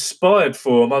in inspired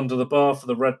form under the bar for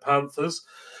the Red Panthers.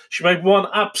 She made one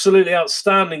absolutely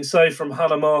outstanding save from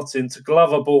Hannah Martin to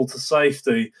glove a ball to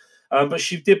safety, but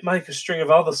she did make a string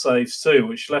of other saves too,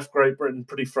 which left Great Britain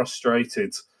pretty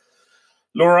frustrated.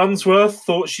 Laura Unsworth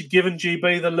thought she'd given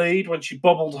GB the lead when she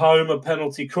bobbled home a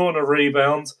penalty corner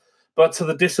rebound, but to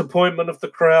the disappointment of the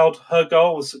crowd, her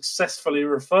goal was successfully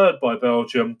referred by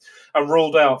Belgium and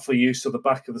ruled out for use of the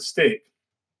back of the stick.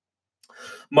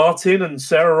 Martin and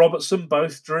Sarah Robertson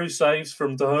both drew saves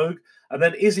from de Hoog, and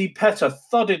then Izzy Petter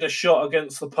thudded a shot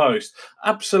against the post.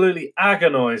 Absolutely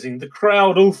agonising. The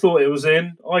crowd all thought it was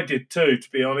in. I did too,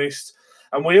 to be honest.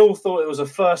 And we all thought it was a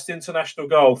first international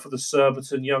goal for the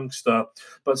Surbiton youngster,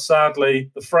 but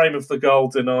sadly, the frame of the goal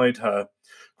denied her.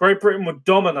 Great Britain were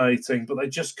dominating, but they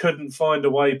just couldn't find a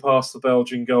way past the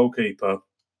Belgian goalkeeper.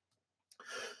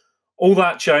 All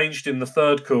that changed in the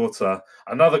 3rd quarter.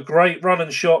 Another great run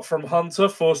and shot from Hunter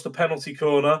forced a penalty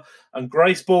corner, and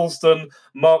Grace Balston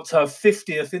marked her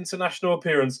 50th international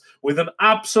appearance with an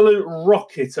absolute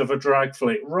rocket of a drag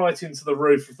flick right into the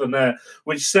roof of the net,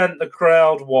 which sent the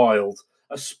crowd wild.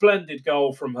 A splendid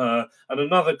goal from her, and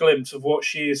another glimpse of what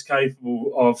she is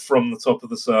capable of from the top of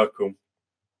the circle.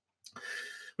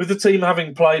 With the team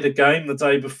having played a game the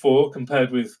day before,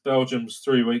 compared with Belgium's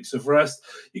 3 weeks of rest,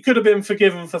 you could have been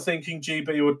forgiven for thinking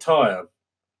GB would tire.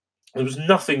 There was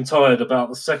nothing tired about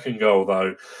the second goal,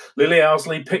 though. Lily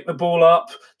Owsley picked the ball up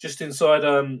just inside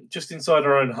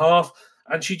her own half,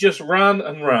 and she just ran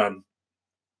and ran.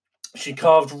 She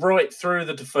carved right through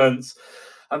the defence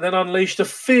and then unleashed a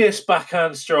fierce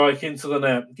backhand strike into the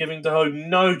net, giving de Hoog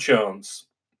no chance.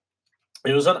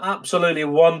 It was an absolutely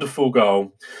wonderful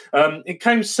goal. It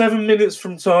came 7 minutes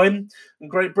from time,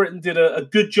 and Great Britain did a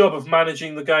good job of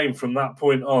managing the game from that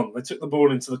point on. They took the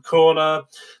ball into the corner,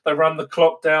 they ran the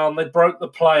clock down, they broke the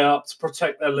play up to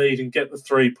protect their lead and get the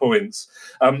 3 points.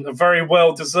 A very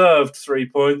well-deserved 3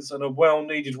 points and a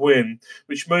well-needed win,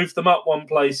 which moved them up 1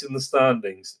 place in the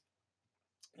standings.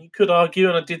 You could argue,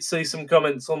 and I did see some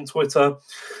comments on Twitter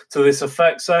to this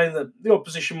effect, saying that the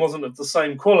opposition wasn't of the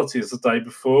same quality as the day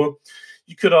before.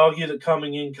 You could argue that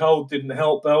coming in cold didn't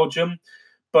help Belgium,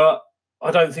 but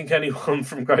I don't think anyone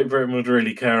from Great Britain would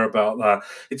really care about that.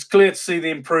 It's clear to see the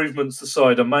improvements the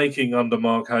side are making under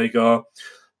Mark Hagar.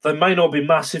 They may not be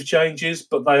massive changes,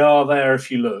 but they are there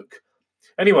if you look.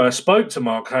 Anyway, I spoke to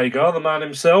Mark Hagar, the man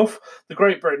himself, the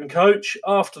Great Britain coach,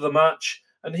 after the match,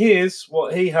 and here's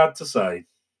what he had to say.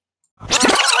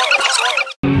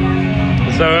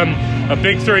 So, a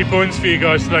big 3 points for you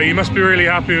guys today. You must be really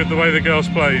happy with the way the girls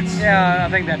played. Yeah, I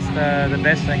think that's the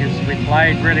best thing is we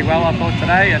played really well, I thought,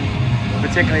 today, and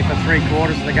particularly for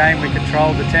 3/4 of the game we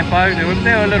controlled the tempo. There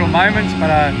were little moments, but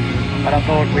I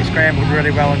thought we scrambled really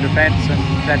well in defence, and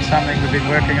that's something we've been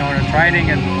working on in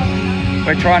training, and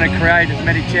we're trying to create as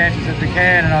many chances as we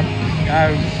can. And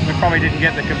we probably didn't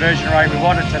get the conversion rate we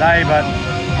wanted today, but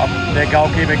their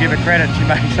goalkeeper, give her credit, she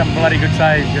made some bloody good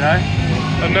saves, you know.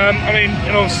 And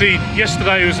obviously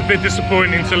yesterday it was a bit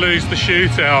disappointing to lose the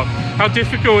shootout. How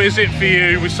difficult is it for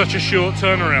you with such a short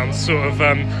turnaround to sort of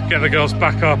get the girls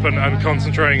back up and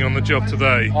concentrating on the job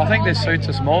today? I think this suits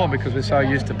us more because we're so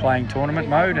used to playing tournament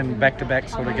mode and back-to-back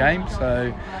sort of games.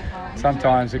 So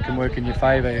sometimes it can work in your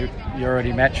favour. You're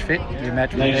already match fit, you're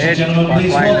match prepared by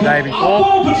playing the day before.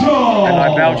 And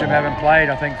like Belgium haven't played,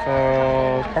 I think,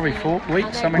 for probably 4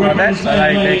 weeks, something like that. So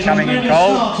they're coming in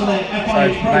cold.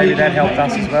 So maybe that helped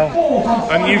us as well.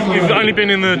 And you've only been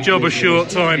in the job a short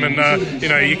time, and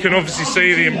you can obviously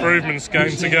see the improvements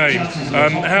game to game.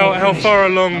 How far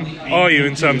along are you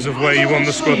in terms of where you want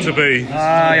the squad to be?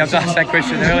 I was asked that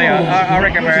question earlier. I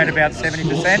reckon we're at about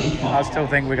 70%. I still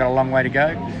think we've got a long way to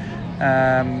go.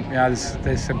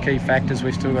 There's some key factors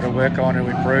we've still got to work on to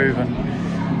improve,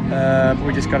 and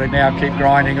we just got to now keep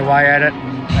grinding away at it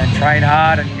and train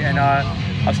hard. And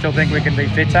I still think we can be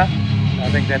fitter. I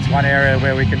think that's one area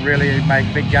where we can really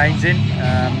make big gains in,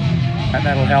 and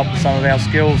that'll help some of our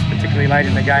skills, particularly late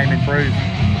in the game, improve.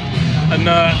 And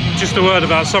just a word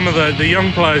about some of the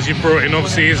young players you've brought in.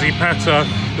 Obviously, Izzy Pata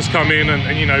has come in,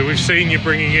 and we've seen you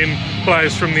bringing in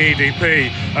players from the EDP.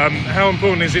 How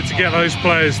important is it to get those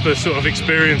players the sort of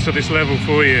experience at this level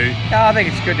for you? Yeah, I think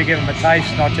it's good to give them a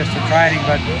taste, not just in training,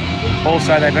 but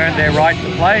also they've earned their right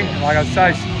to play. Like I was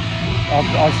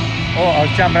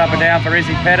jumping up and down for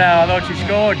Izzy Pata. I thought she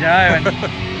scored,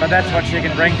 but that's what she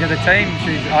can bring to the team.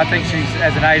 I think she's,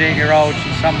 as an 18-year-old,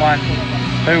 she's someone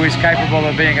who is capable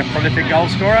of being a prolific goal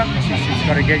scorer. She's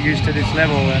got to get used to this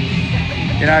level, and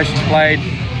she's played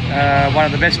one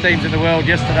of the best teams in the world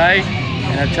yesterday,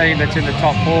 and a team that's in the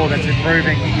top 4 that's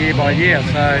improving year by year.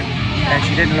 And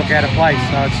she didn't look out of place.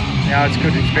 So it's a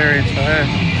good experience for her.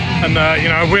 And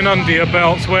a win under your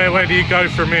belts. Where do you go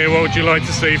from here? What would you like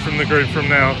to see from the group from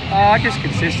now? Just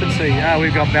consistency.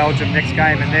 We've got Belgium next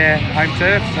game in their home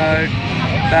turf, so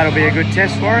that'll be a good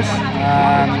test for us.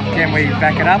 Can we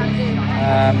back it up?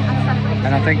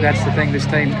 And I think that's the thing this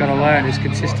team's got to learn, is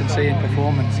consistency in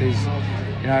performance.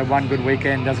 One good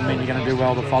weekend doesn't mean you're going to do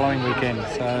well the following weekend.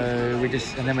 So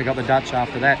and then we got the Dutch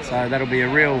after that. So that'll be a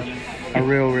real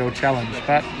challenge.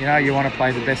 But you want to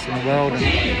play the best in the world, and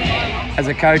as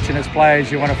a coach and as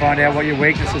players, you want to find out what your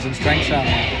weaknesses and strengths are.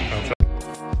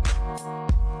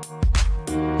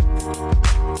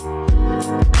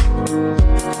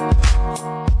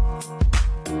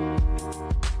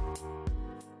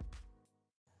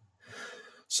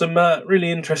 Some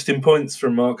really interesting points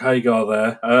from Mark Hagar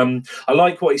there. I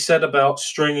like what he said about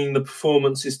stringing the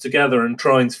performances together and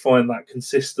trying to find that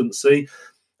consistency.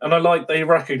 And I like that he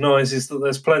recognises that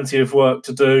there's plenty of work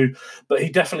to do, but he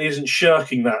definitely isn't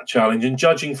shirking that challenge. And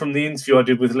judging from the interview I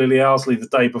did with Lily Owsley the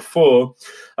day before,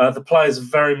 the players are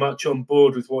very much on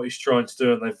board with what he's trying to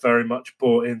do, and they've very much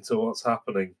bought into what's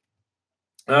happening.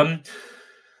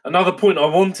 Another point I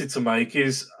wanted to make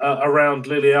is around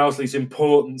Lily Owsley's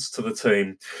importance to the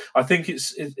team. I think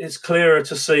it's clearer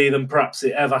to see than perhaps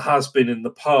it ever has been in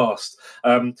the past,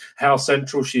 how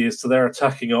central she is to their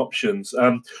attacking options.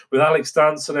 With Alex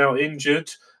Danson out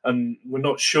injured, and we're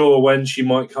not sure when she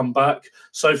might come back,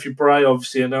 Sophie Bray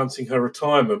obviously announcing her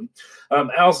retirement,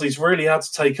 Owsley's really had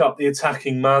to take up the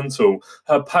attacking mantle.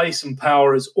 Her pace and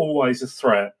power is always a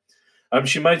threat.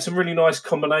 She made some really nice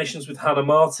combinations with Hannah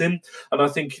Martin, and I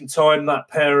think in time that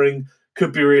pairing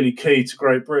could be really key to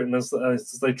Great Britain as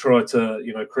they try to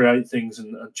create things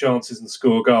and chances and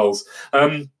score goals.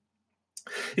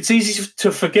 It's easy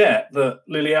to forget that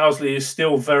Lily Owsley is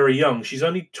still very young. She's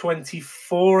only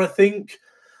 24, I think,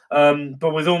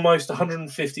 but with almost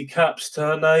 150 caps to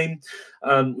her name,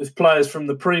 and with players from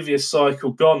the previous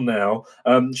cycle gone now,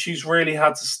 she's really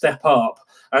had to step up.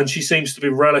 And she seems to be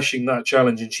relishing that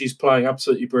challenge, and she's playing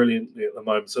absolutely brilliantly at the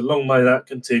moment. So long may that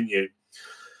continue.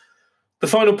 The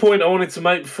final point I wanted to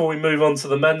make before we move on to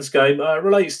the men's game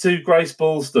relates to Grace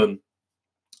Balsdon.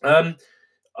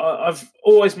 I've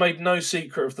always made no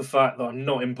secret of the fact that I'm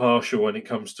not impartial when it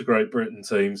comes to Great Britain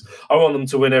teams. I want them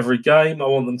to win every game. I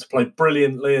want them to play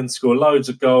brilliantly and score loads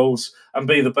of goals and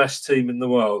be the best team in the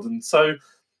world. And so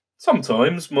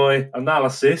sometimes my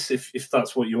analysis, if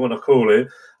that's what you want to call it,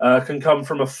 can come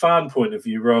from a fan point of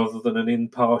view rather than an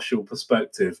impartial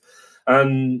perspective.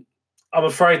 And I'm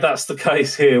afraid that's the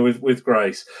case here with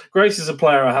Grace. Grace is a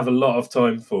player I have a lot of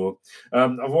time for.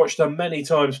 I've watched her many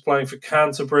times playing for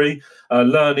Canterbury,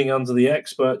 learning under the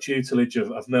expert tutelage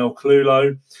of Mel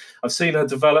Clulo. I've seen her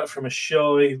develop from a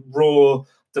shy, raw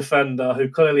defender who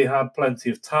clearly had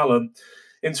plenty of talent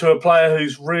into a player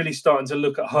who's really starting to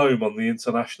look at home on the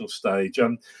international stage.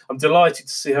 I'm delighted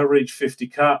to see her reach 50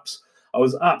 caps. I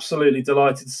was absolutely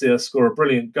delighted to see her score a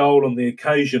brilliant goal on the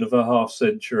occasion of her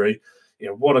half-century.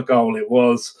 What a goal it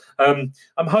was. I'm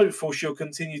hopeful she'll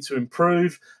continue to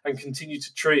improve and continue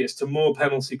to treat us to more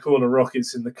penalty corner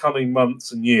rockets in the coming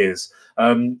months and years.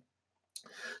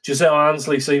 Giselle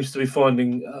Ansley seems to be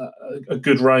finding a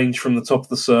good range from the top of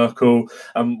the circle,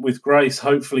 with Grace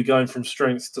hopefully going from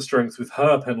strength to strength with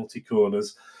her penalty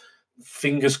corners.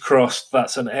 Fingers crossed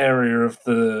that's an area of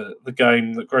the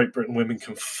game that Great Britain women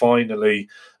can finally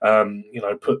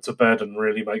put to bed and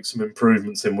really make some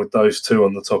improvements in with those two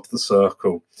on the top of the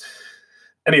circle.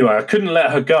 Anyway, I couldn't let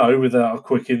her go without a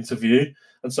quick interview,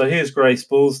 and so here's Grace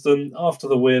Bouldeston after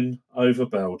the win over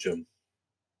Belgium.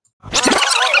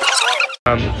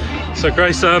 So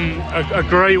Grace, a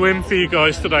great win for you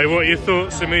guys today. What are your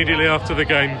thoughts immediately after the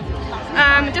game?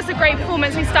 Just a great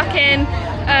performance. We stuck in.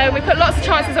 We put lots of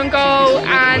chances on goal,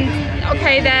 and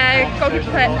their goalkeeper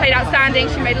played outstanding.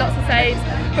 She made lots of saves,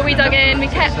 but we dug in. We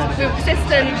were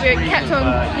persistent. We kept on,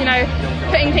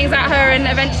 putting things at her, and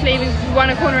eventually we won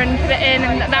a corner and put it in,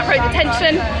 and that broke the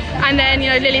tension. And then,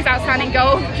 Lily's outstanding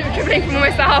goal, dribbling from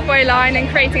almost the halfway line and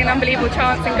creating an unbelievable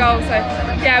chance in goal. So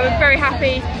yeah, we're very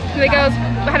happy. The girls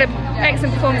had an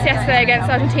excellent performance yesterday against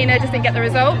Argentina, just didn't get the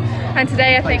result. And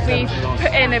today I think we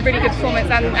put in a really good performance,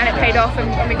 and it paid off,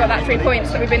 and we got that 3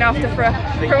 points that we've been after for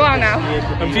a while now.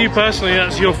 And for you personally,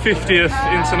 that's your 50th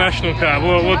international cap.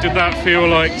 What did that feel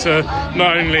like to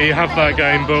not only have that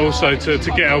game, but also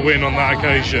to get a win on that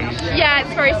occasion? Yeah,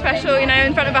 it's very special,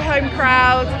 in front of a home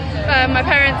crowd. My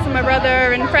parents and my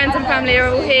brother and friends and family are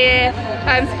all here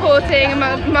supporting,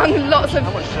 among lots of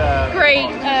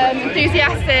great,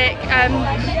 enthusiastic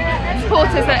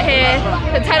supporters that are here,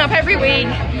 that turn up every week.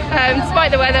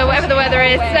 Despite the weather, whatever the weather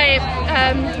is. Today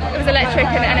it was electric,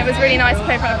 and it was really nice to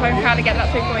play in front of home crowd and get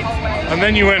that 3 points. And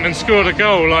then you went and scored a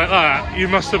goal like that. You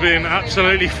must have been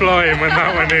absolutely flying when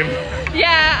that went in.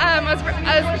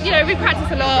 Yeah, we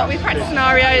practice a lot. We practice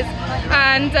scenarios,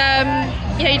 and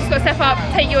you just got to step up,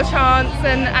 take your chance,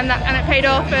 and it paid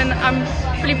off. And I'm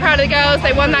really proud of the girls.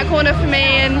 They won that corner for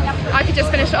me, and I could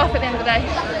just finish it off at the end of the day.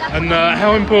 And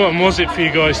how important was it for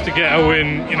you guys to get a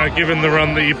win, given the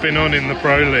run that you've been on in the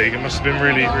Pro League? It must have been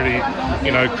really, really,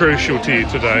 crucial to you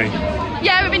today.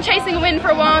 Yeah, we've been chasing a win for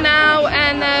a while now,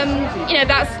 and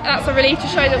that's a relief to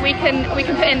show that we can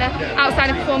put in an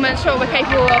outstanding performance, show what we're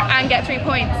capable of, and get 3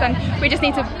 points. And we just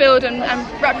need to build and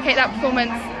replicate that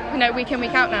performance, week in,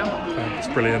 week out now. That's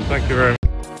brilliant. Thank you very much.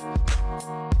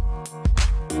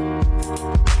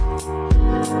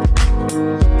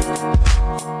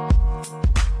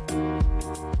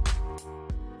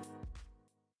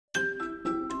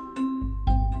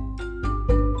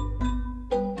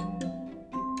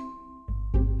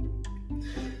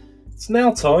 It's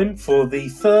now time for the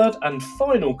third and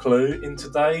final clue in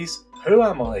today's Who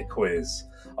Am I quiz.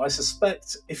 I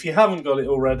suspect if you haven't got it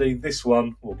already, this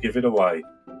one will give it away.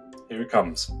 Here it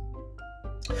comes.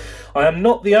 I am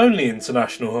not the only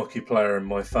international hockey player in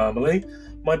my family.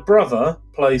 My brother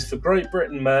plays for Great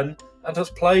Britain men and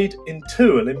has played in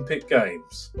 2 Olympic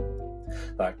Games.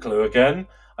 That clue again.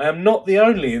 I am not the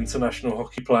only international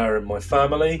hockey player in my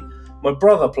family. My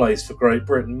brother plays for Great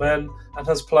Britain men and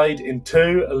has played in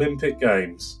 2 Olympic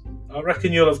Games. I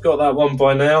reckon you'll have got that one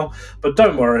by now, but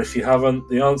don't worry if you haven't,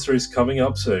 the answer is coming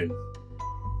up soon.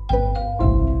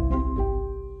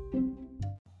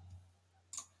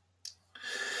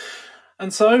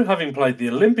 And so, having played the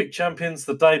Olympic champions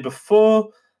the day before,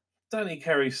 Danny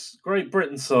Kerry's Great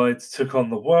Britain side took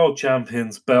on the world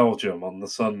champions Belgium on the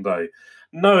Sunday.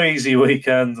 No easy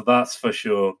weekend, that's for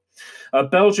sure.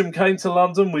 Belgium came to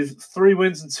London with 3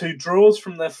 wins and 2 draws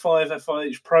from their 5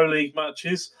 FIH Pro League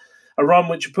matches, a run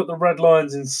which put the Red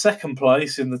Lions in 2nd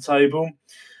place in the table.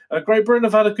 Great Britain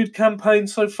have had a good campaign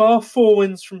so far, 4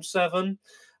 wins from 7,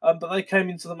 but they came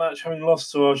into the match having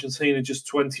lost to Argentina just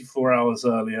 24 hours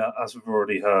earlier, as we've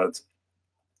already heard.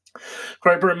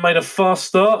 Great Britain made a fast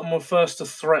start and were first to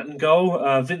threaten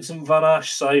goal. Vincent Van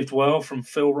Asch saved well from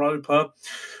Phil Roper.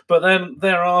 But then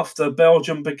thereafter,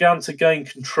 Belgium began to gain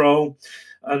control.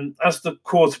 And as the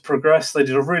quarter progressed, they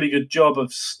did a really good job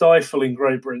of stifling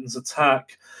Great Britain's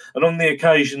attack. And on the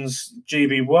occasions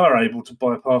GB were able to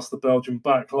bypass the Belgian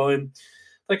backline,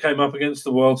 they came up against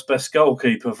the world's best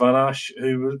goalkeeper, Van Asch,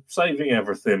 who was saving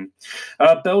everything.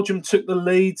 Belgium took the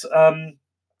lead.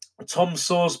 Tom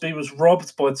Sorsby was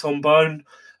robbed by Tom Bone.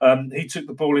 He took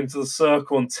the ball into the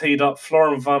circle and teed up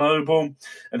Florent Van Obel,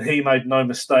 and he made no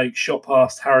mistake, shot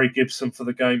past Harry Gibson for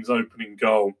the game's opening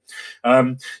goal.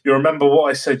 You remember what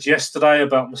I said yesterday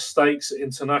about mistakes at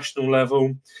international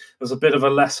level. There's a bit of a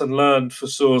lesson learned for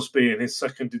Sorsby in his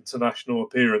 2nd international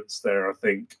appearance there, I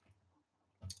think.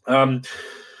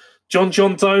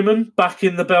 John Doman back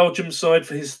in the Belgium side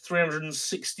for his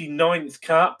 369th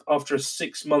cap after a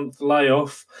 6-month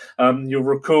layoff. You'll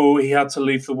recall he had to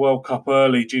leave the World Cup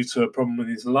early due to a problem with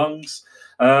his lungs.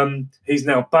 He's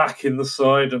now back in the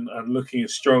side and looking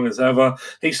as strong as ever.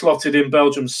 He slotted in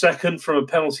Belgium's second from a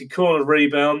penalty corner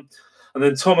rebound. And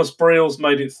then Thomas Briels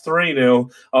made it 3-0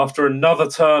 after another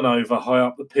turnover high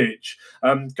up the pitch.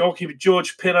 Goalkeeper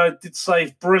George Pinot did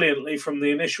save brilliantly from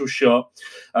the initial shot,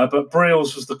 but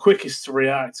Briels was the quickest to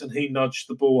react and he nudged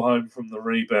the ball home from the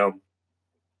rebound.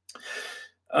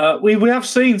 We have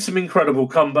seen some incredible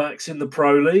comebacks in the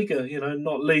Pro League,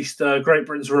 not least Great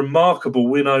Britain's remarkable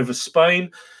win over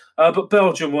Spain, but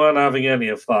Belgium weren't having any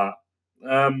of that.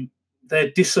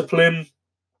 Their discipline,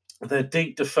 their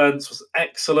deep defence was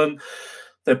excellent.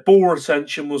 Their ball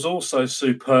retention was also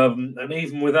superb. And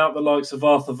even without the likes of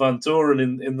Arthur Van Doren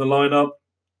in the lineup,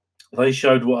 they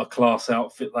showed what a class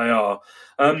outfit they are.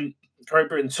 Great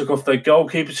Britain took off their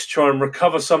goalkeeper to try and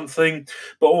recover something,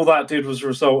 but all that did was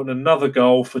result in another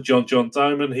goal for John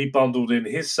Doman. He bundled in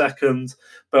his second,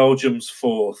 Belgium's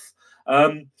fourth.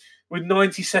 With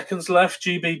 90 seconds left,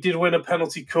 GB did win a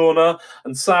penalty corner,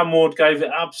 and Sam Ward gave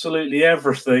it absolutely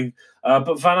everything.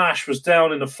 But Van Ash was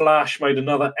down in a flash, made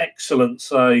another excellent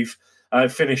save.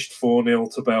 Finished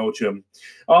 4-0 to Belgium.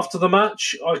 After the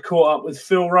match, I caught up with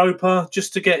Phil Roper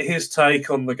just to get his take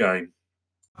on the game.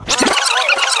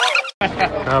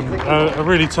 A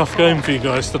really tough game for you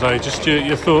guys today. Just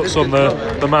your thoughts on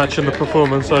the match and the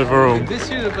performance overall.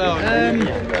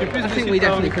 I think we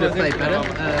definitely could have played better.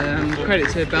 Credit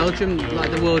to Belgium, like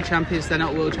the world champions. They're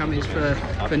not world champions for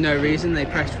no reason. They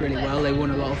pressed really well. They won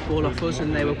a lot of ball off us,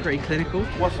 and they were pretty clinical.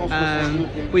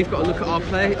 We've got to look at our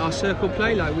play, our circle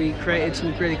play. Like we created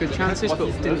some really good chances,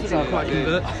 but didn't quite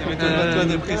convert.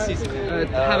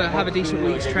 Have a decent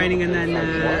week's training, and then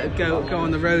go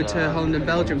on the road to Holland and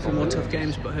Belgium for more tough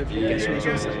games, but hopefully get some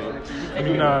results. I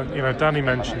mean, Danny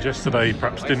mentioned yesterday he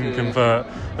perhaps didn't convert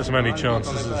as many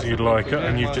chances as you'd like,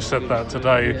 and you've just said that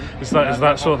today. Is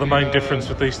that sort of the main difference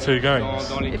with these two games?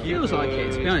 It feels like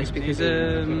it, to be honest, because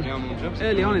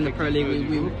early on in the Pro League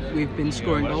we've been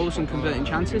scoring goals and converting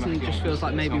chances, and it just feels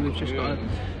like maybe we've just got to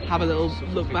have a little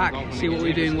look back, see what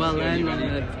we're doing well then.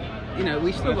 And,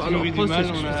 we still got a lot of positives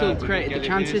because we still created the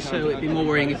chances, so it'd be more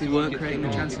worrying if we weren't creating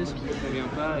the chances.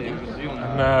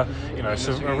 And it's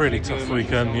a really tough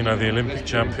weekend. The Olympic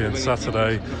champions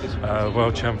Saturday,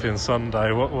 world champions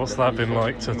Sunday. What's that been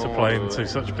like to play in two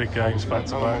such big games back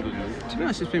to back? To be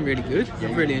honest, it's been really good.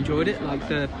 I've really enjoyed it. Like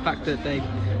the fact that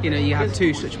you have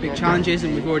two such big challenges,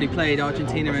 and we've already played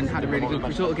Argentina and had a really good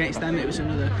result against them. It was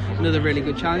another really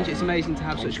good challenge. It's amazing to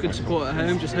have such good support at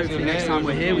home. Just hopefully next time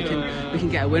we're here, we can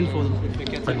get a win for them.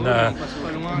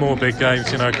 And more big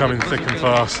games, coming thick and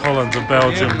fast. Holland and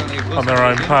Belgium on their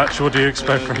own patch. What do you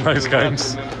expect from those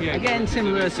games? Again,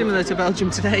 similar to Belgium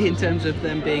today in terms of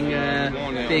them being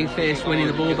fierce, winning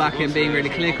the ball back, and being really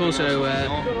clinical. So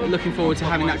looking forward to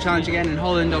having that challenge again. And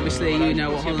Holland, obviously,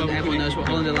 everyone knows what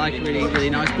Holland are like. Really, really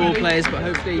nice ball players. But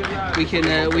hopefully we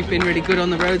can. We've been really good on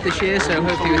the road this year, so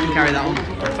hopefully we can carry that on.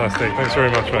 Fantastic. Thanks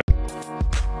very much, mate.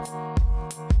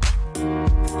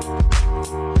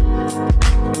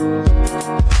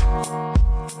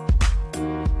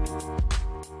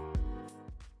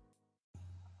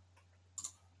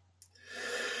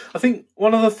 I think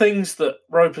one of the things that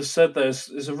Roper said there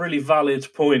is a really valid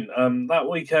point. That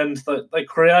weekend, that they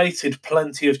created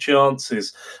plenty of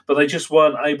chances, but they just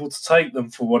weren't able to take them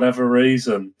for whatever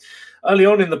reason. Early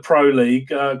on in the Pro League,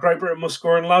 Great Britain was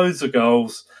scoring loads of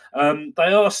goals. They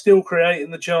are still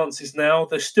creating the chances now.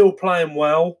 They're still playing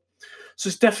well. So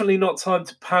it's definitely not time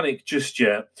to panic just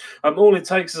yet. All it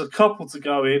takes is a couple to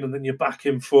go in, and then you're back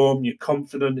in form, you're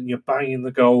confident, and you're banging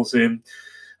the goals in.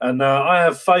 And I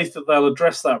have faith that they'll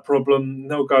address that problem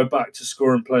and they'll go back to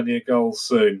scoring plenty of goals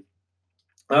soon.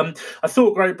 I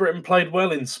thought Great Britain played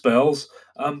well in spells,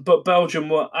 but Belgium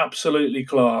were absolutely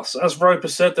class. As Roper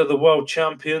said, they're the world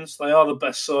champions. They are the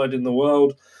best side in the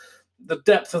world. The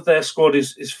depth of their squad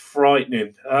is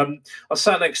frightening. I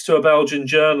sat next to a Belgian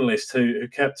journalist who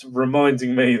kept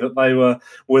reminding me that they were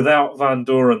without Van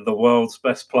Doren, the world's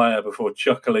best player, before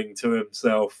chuckling to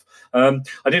himself. I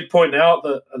did point out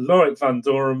that Loic Van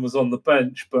Doren was on the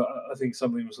bench, but I think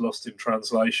something was lost in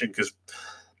translation because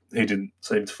he didn't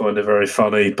seem to find it very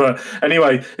funny. But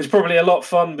anyway, it's probably a lot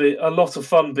of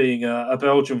fun being a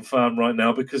Belgium fan right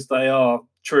now because they are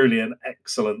truly an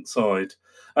excellent side.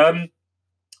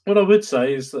 What I would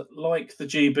say is that, like the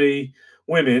GB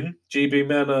women, GB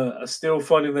men are still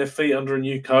finding their feet under a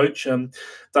new coach.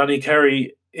 Danny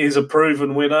Kerry is a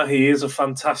proven winner. He is a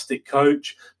fantastic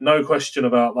coach, no question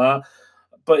about that.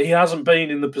 but he hasn't been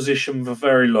in the position for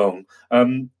very long.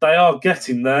 They are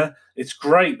getting there. It's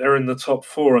great they're in the top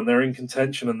four and they're in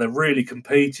contention and they're really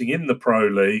competing in the Pro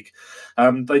League.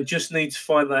 They just need to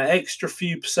find that extra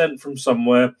few percent from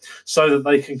somewhere so that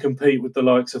they can compete with the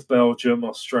likes of Belgium,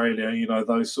 Australia,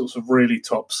 those sorts of really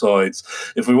top sides.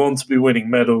 If we want to be winning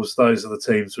medals, those are the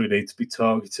teams we need to be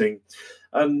targeting.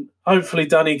 And hopefully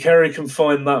Danny Kerry can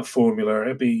find that formula.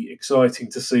 It'll be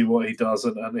exciting to see what he does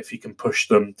and if he can push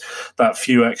them that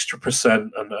few extra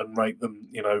percent and make them,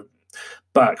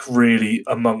 back really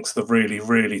amongst the really,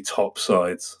 really top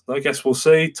sides. I guess we'll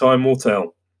see. Time will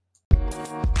tell.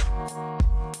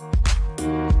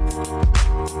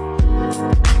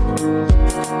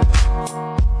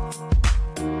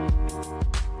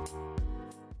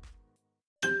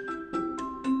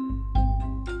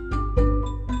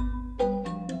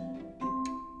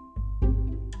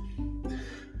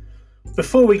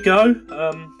 Before we go,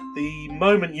 the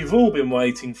moment you've all been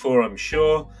waiting for, I'm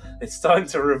sure, it's time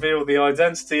to reveal the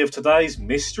identity of today's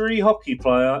mystery hockey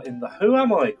player in the Who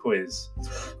Am I quiz.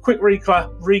 Quick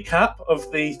recap of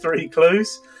the 3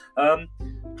 clues.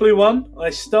 Clue 1, I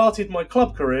started my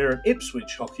club career at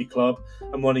Ipswich Hockey Club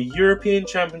and won a European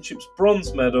Championships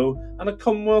bronze medal and a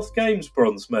Commonwealth Games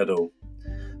bronze medal.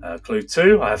 Clue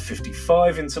 2, I have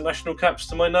 55 international caps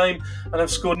to my name and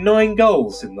have scored 9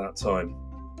 goals in that time.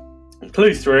 And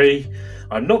Clue 3,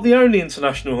 I'm not the only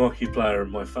international hockey player in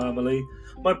my family.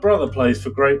 My brother plays for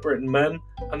Great Britain men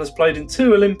and has played in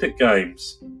 2 Olympic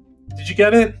Games. Did you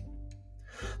get it?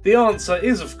 The answer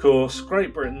is, of course,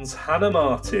 Great Britain's Hannah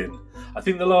Martin. I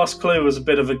think the last clue was a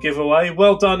bit of a giveaway.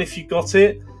 Well done if you got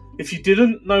it. If you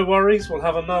didn't, no worries. We'll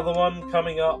have another one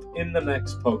coming up in the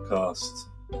next podcast.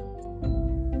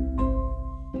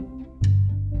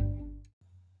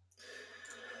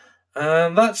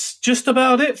 And that's just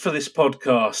about it for this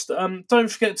podcast. Don't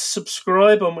forget to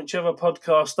subscribe on whichever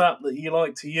podcast app that you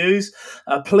like to use.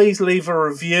 Please leave a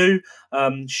review.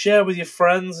 Share with your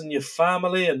friends and your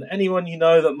family and anyone you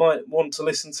know that might want to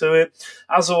listen to it.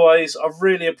 As always, I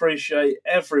really appreciate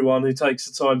everyone who takes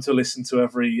the time to listen to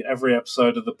every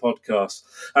episode of the podcast.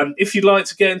 If you'd like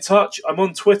to get in touch, I'm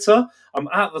on Twitter. I'm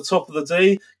at the Top of the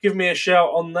D. Give me a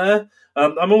shout on there.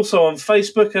 I'm also on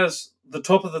Facebook as the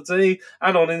Top of the D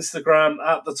and on Instagram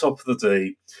at the Top of the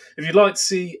D. If you'd like to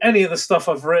see any of the stuff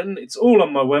I've written, it's all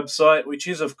on my website, which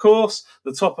is, of course,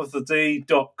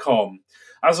 thetopofthed.com.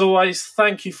 As always,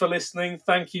 thank you for listening.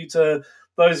 Thank you to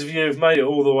those of you who've made it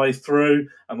all the way through,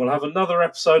 and we'll have another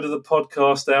episode of the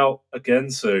podcast out again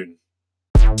soon.